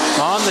Stocks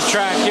on the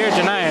track here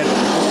tonight.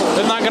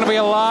 There's not going to be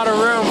a lot of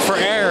room for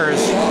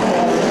errors.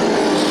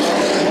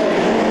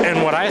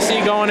 What I see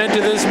going into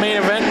this main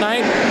event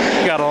night,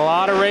 you got a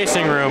lot of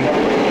racing room,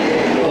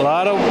 a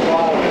lot of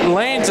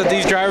lanes that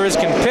these drivers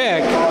can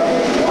pick.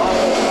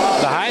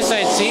 The high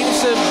side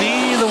seems to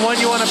be the one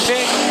you want to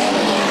pick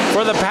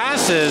for the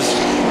passes,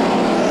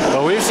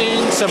 but we've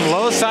seen some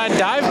low side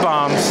dive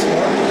bombs.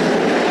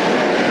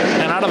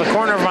 And out of the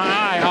corner of my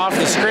eye, off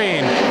the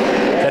screen,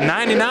 the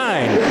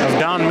 99 of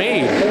Don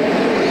Meade,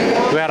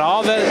 who had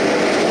all the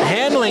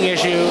handling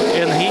issue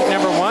in heat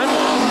number 1,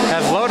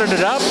 has loaded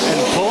it up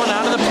and pulling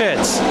out of the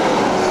pits.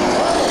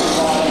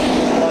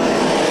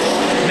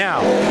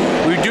 Now,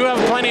 we do have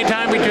plenty of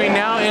time between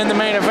now and the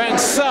main event,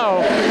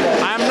 so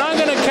I'm not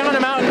going to count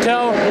him out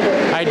until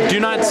I do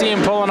not see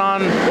him pulling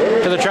on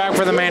to the track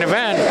for the main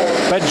event.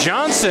 But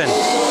Johnson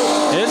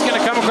is going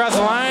to come across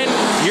the line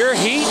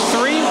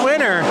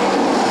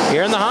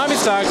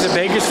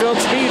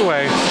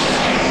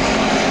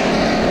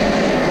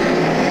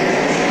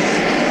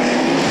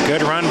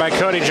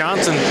Cody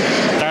Johnson.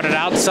 Started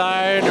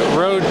outside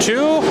row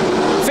 2,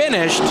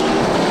 finished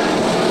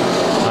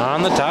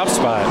on the top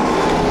spot.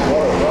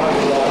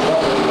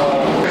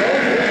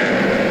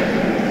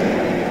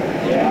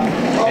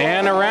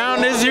 And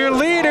around is your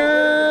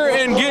leader,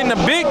 and getting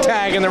a big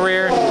tag in the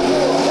rear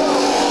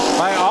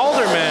by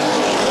Alderman.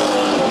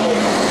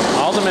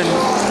 Alderman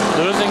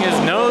losing his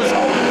nose.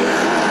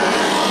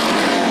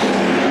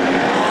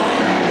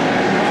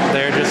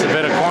 There, just a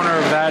bit of corner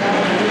of that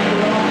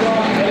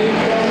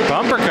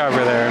bumper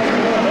cover there.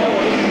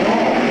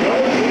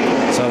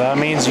 So that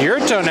means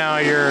Yurto now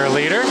your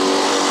leader.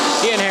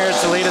 He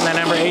inherits the lead in the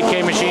number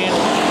 8K machine.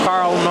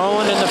 Carl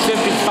Nolan in the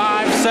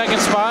 55-second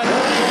spot.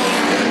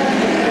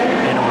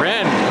 And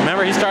Ren,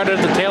 remember he started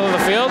at the tail of the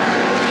field.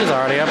 He's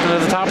already up into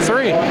the top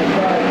 3.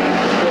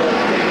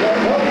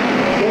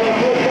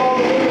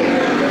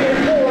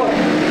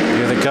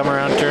 Here they come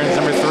around turns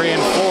number 3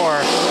 and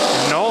 4.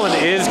 And Nolan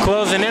is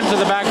closing into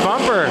the back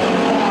bumper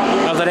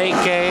of that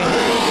 8K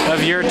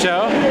of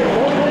Yurto.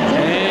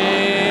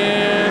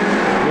 And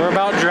we're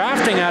about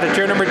drafting out of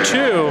turn number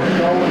 2.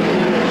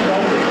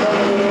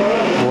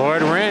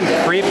 Lloyd Wren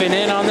creeping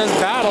in on this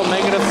battle,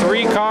 making a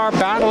 3-car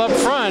battle up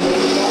front.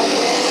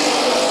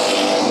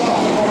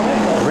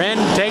 Wren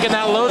taking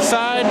that low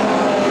side.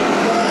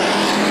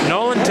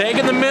 Nolan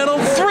taking the middle.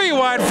 3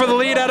 wide for the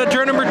lead out of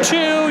turn number 2.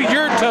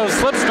 Yurto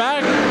slips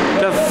back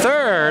to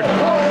 3rd.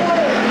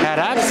 Had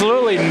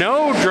absolutely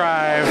no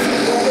drive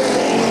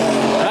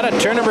out of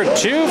turn number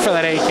 2 for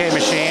that 8K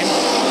machine.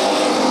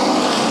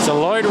 So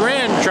Lloyd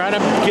Wren trying to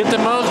get the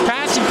most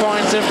passing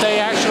points if they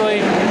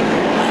actually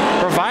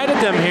provided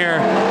them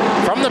here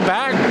from the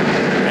back,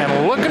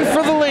 and looking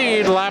for the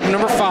lead, lap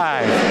number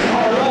 5.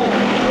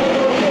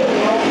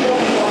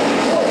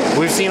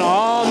 We've seen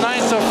all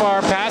night so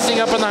far passing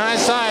up on the high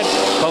side,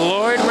 but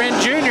Lloyd Wren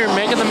Jr.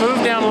 making the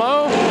move down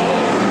low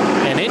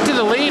and into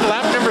the lead,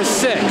 lap number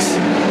 6.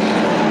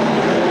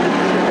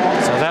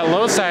 So that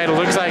low side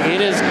looks like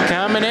it is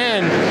coming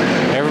in.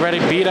 Everybody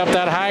beat up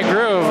that high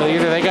groove.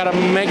 Either they got to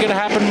make it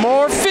happen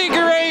more.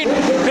 Figure 8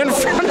 in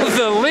front of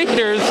the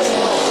leaders.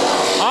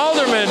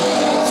 Alderman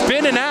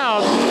spinning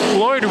out.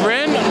 Lloyd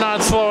Wren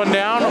not slowing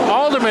down.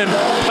 Alderman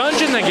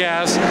punching the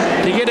gas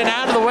to get it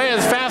out of the way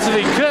as fast as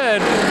he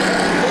could.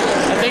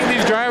 I think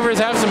these drivers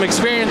have some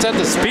experience at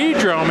the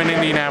Speedrome in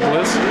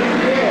Indianapolis.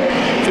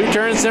 2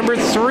 turns number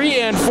 3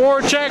 and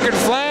 4. Checkered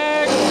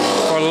flag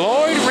for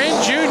Lloyd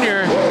Wren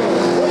Jr.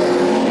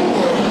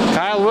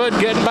 Kyle Wood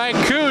getting by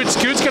Coots.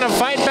 Coots going to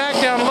fight back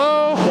down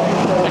low.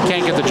 I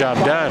can't get the job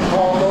done.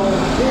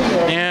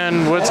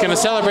 And Wood's going to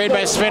celebrate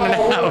by spinning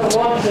out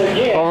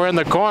over in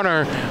the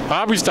corner.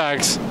 Hobby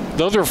Stocks,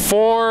 those are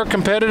 4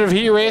 competitive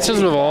heat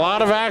races with a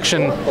lot of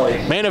action.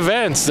 Main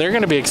events, they're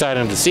going to be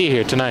exciting to see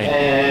here tonight.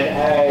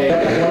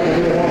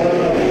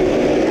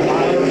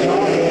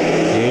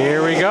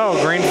 Here we go,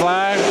 green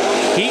flag.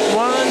 Heat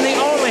 1, the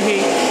only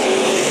heat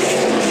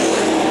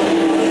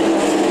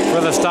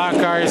for the stock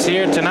cars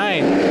here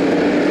tonight.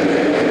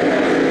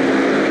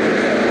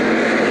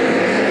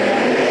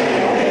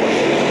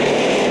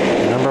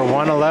 Number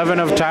 111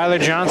 of Tyler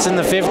Johnson,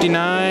 the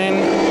 59.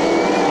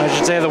 I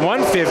should say the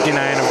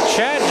 159 of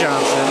Chad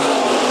Johnson.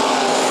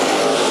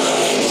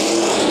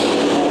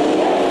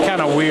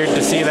 Kind of weird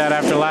to see that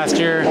after last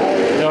year.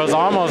 It was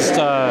almost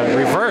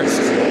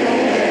reversed.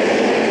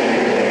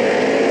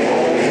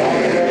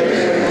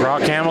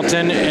 Brock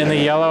Hamilton in the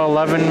yellow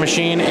 11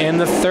 machine in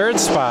the 3rd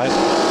spot.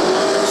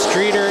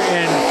 Streeter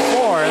in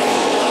 4th.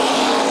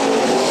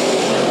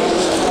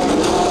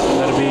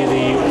 That'll be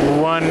the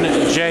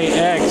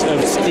 1JX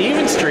of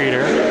Steven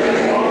Streeter.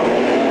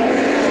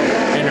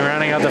 And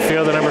rounding out the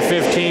field at number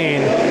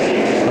 15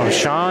 of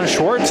Sean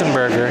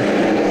Schwarzenberger.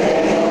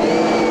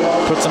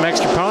 Put some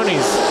extra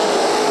ponies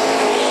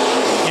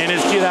in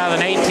his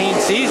 2018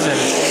 season.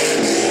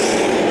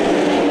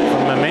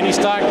 From the mini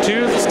stock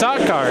to the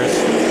stock cars.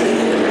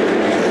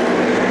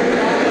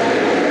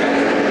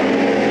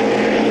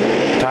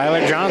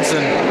 Tyler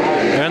Johnson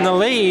in the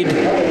lead.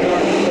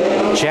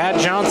 Chad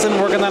Johnson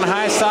working on the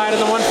high side of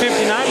the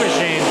 159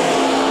 machine.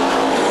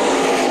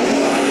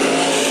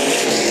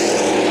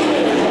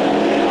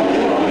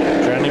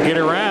 Trying to get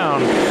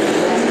around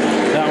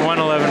that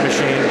 111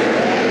 machine.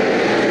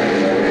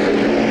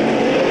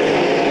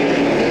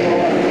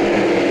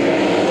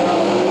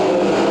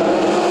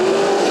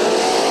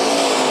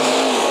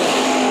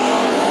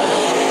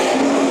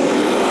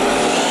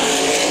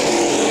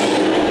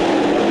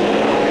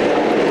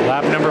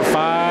 Lap number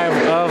 5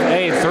 of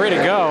 8, 3 to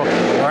go.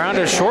 Around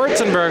to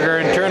Schwarzenberger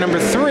in turn number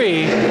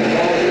 3. He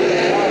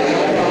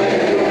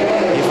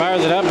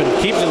fires it up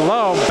and keeps it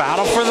low.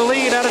 Battle for the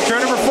lead out of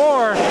turn number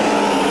 4.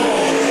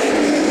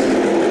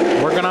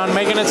 Working on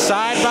making it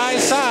side by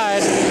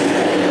side.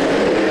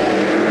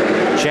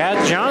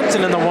 Chad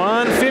Johnson in the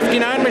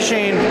 159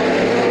 machine.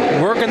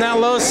 Working that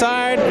low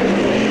side.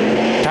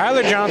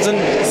 Tyler Johnson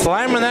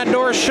slamming that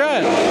door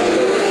shut.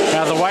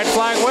 Now the white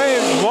flag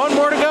waves. 1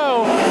 more to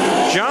go.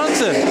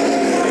 Johnson.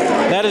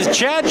 That is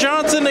Chad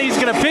Johnson. He's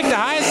going to pick the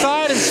high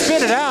side and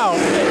spin it out.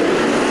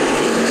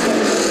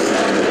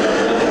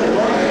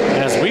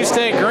 As we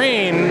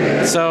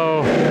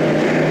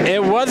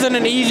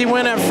wasn't an easy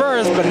win at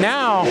first, but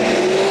now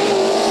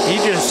he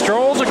just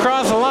strolls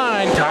across the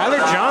line. Tyler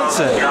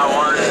Johnson. Got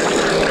one.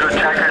 Go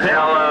checkered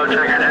yellow,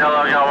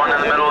 got one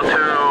in the middle too.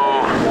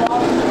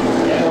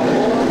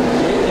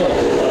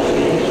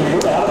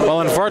 Well,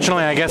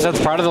 unfortunately, I guess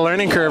that's part of the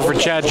learning curve for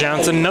Chad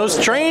Johnson. No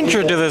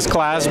stranger to this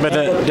class, but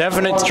a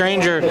definite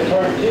stranger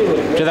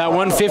to that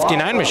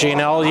 159 machine.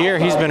 All year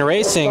he's been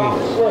racing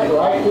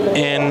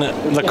in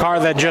the car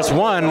that just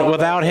won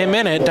without him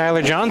in it.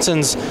 Tyler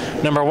Johnson's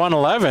number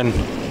 111.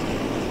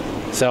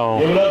 So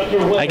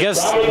I guess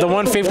the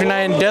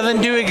 159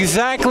 doesn't do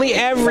exactly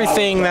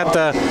everything that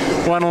the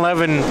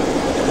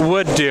 111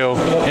 would do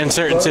in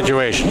certain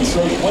situations.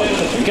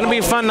 Gonna be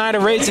a fun night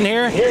of racing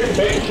here,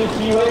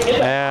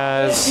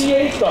 as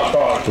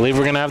I believe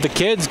we're gonna have the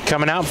kids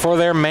coming out for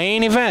their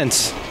main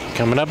events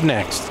coming up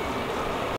next.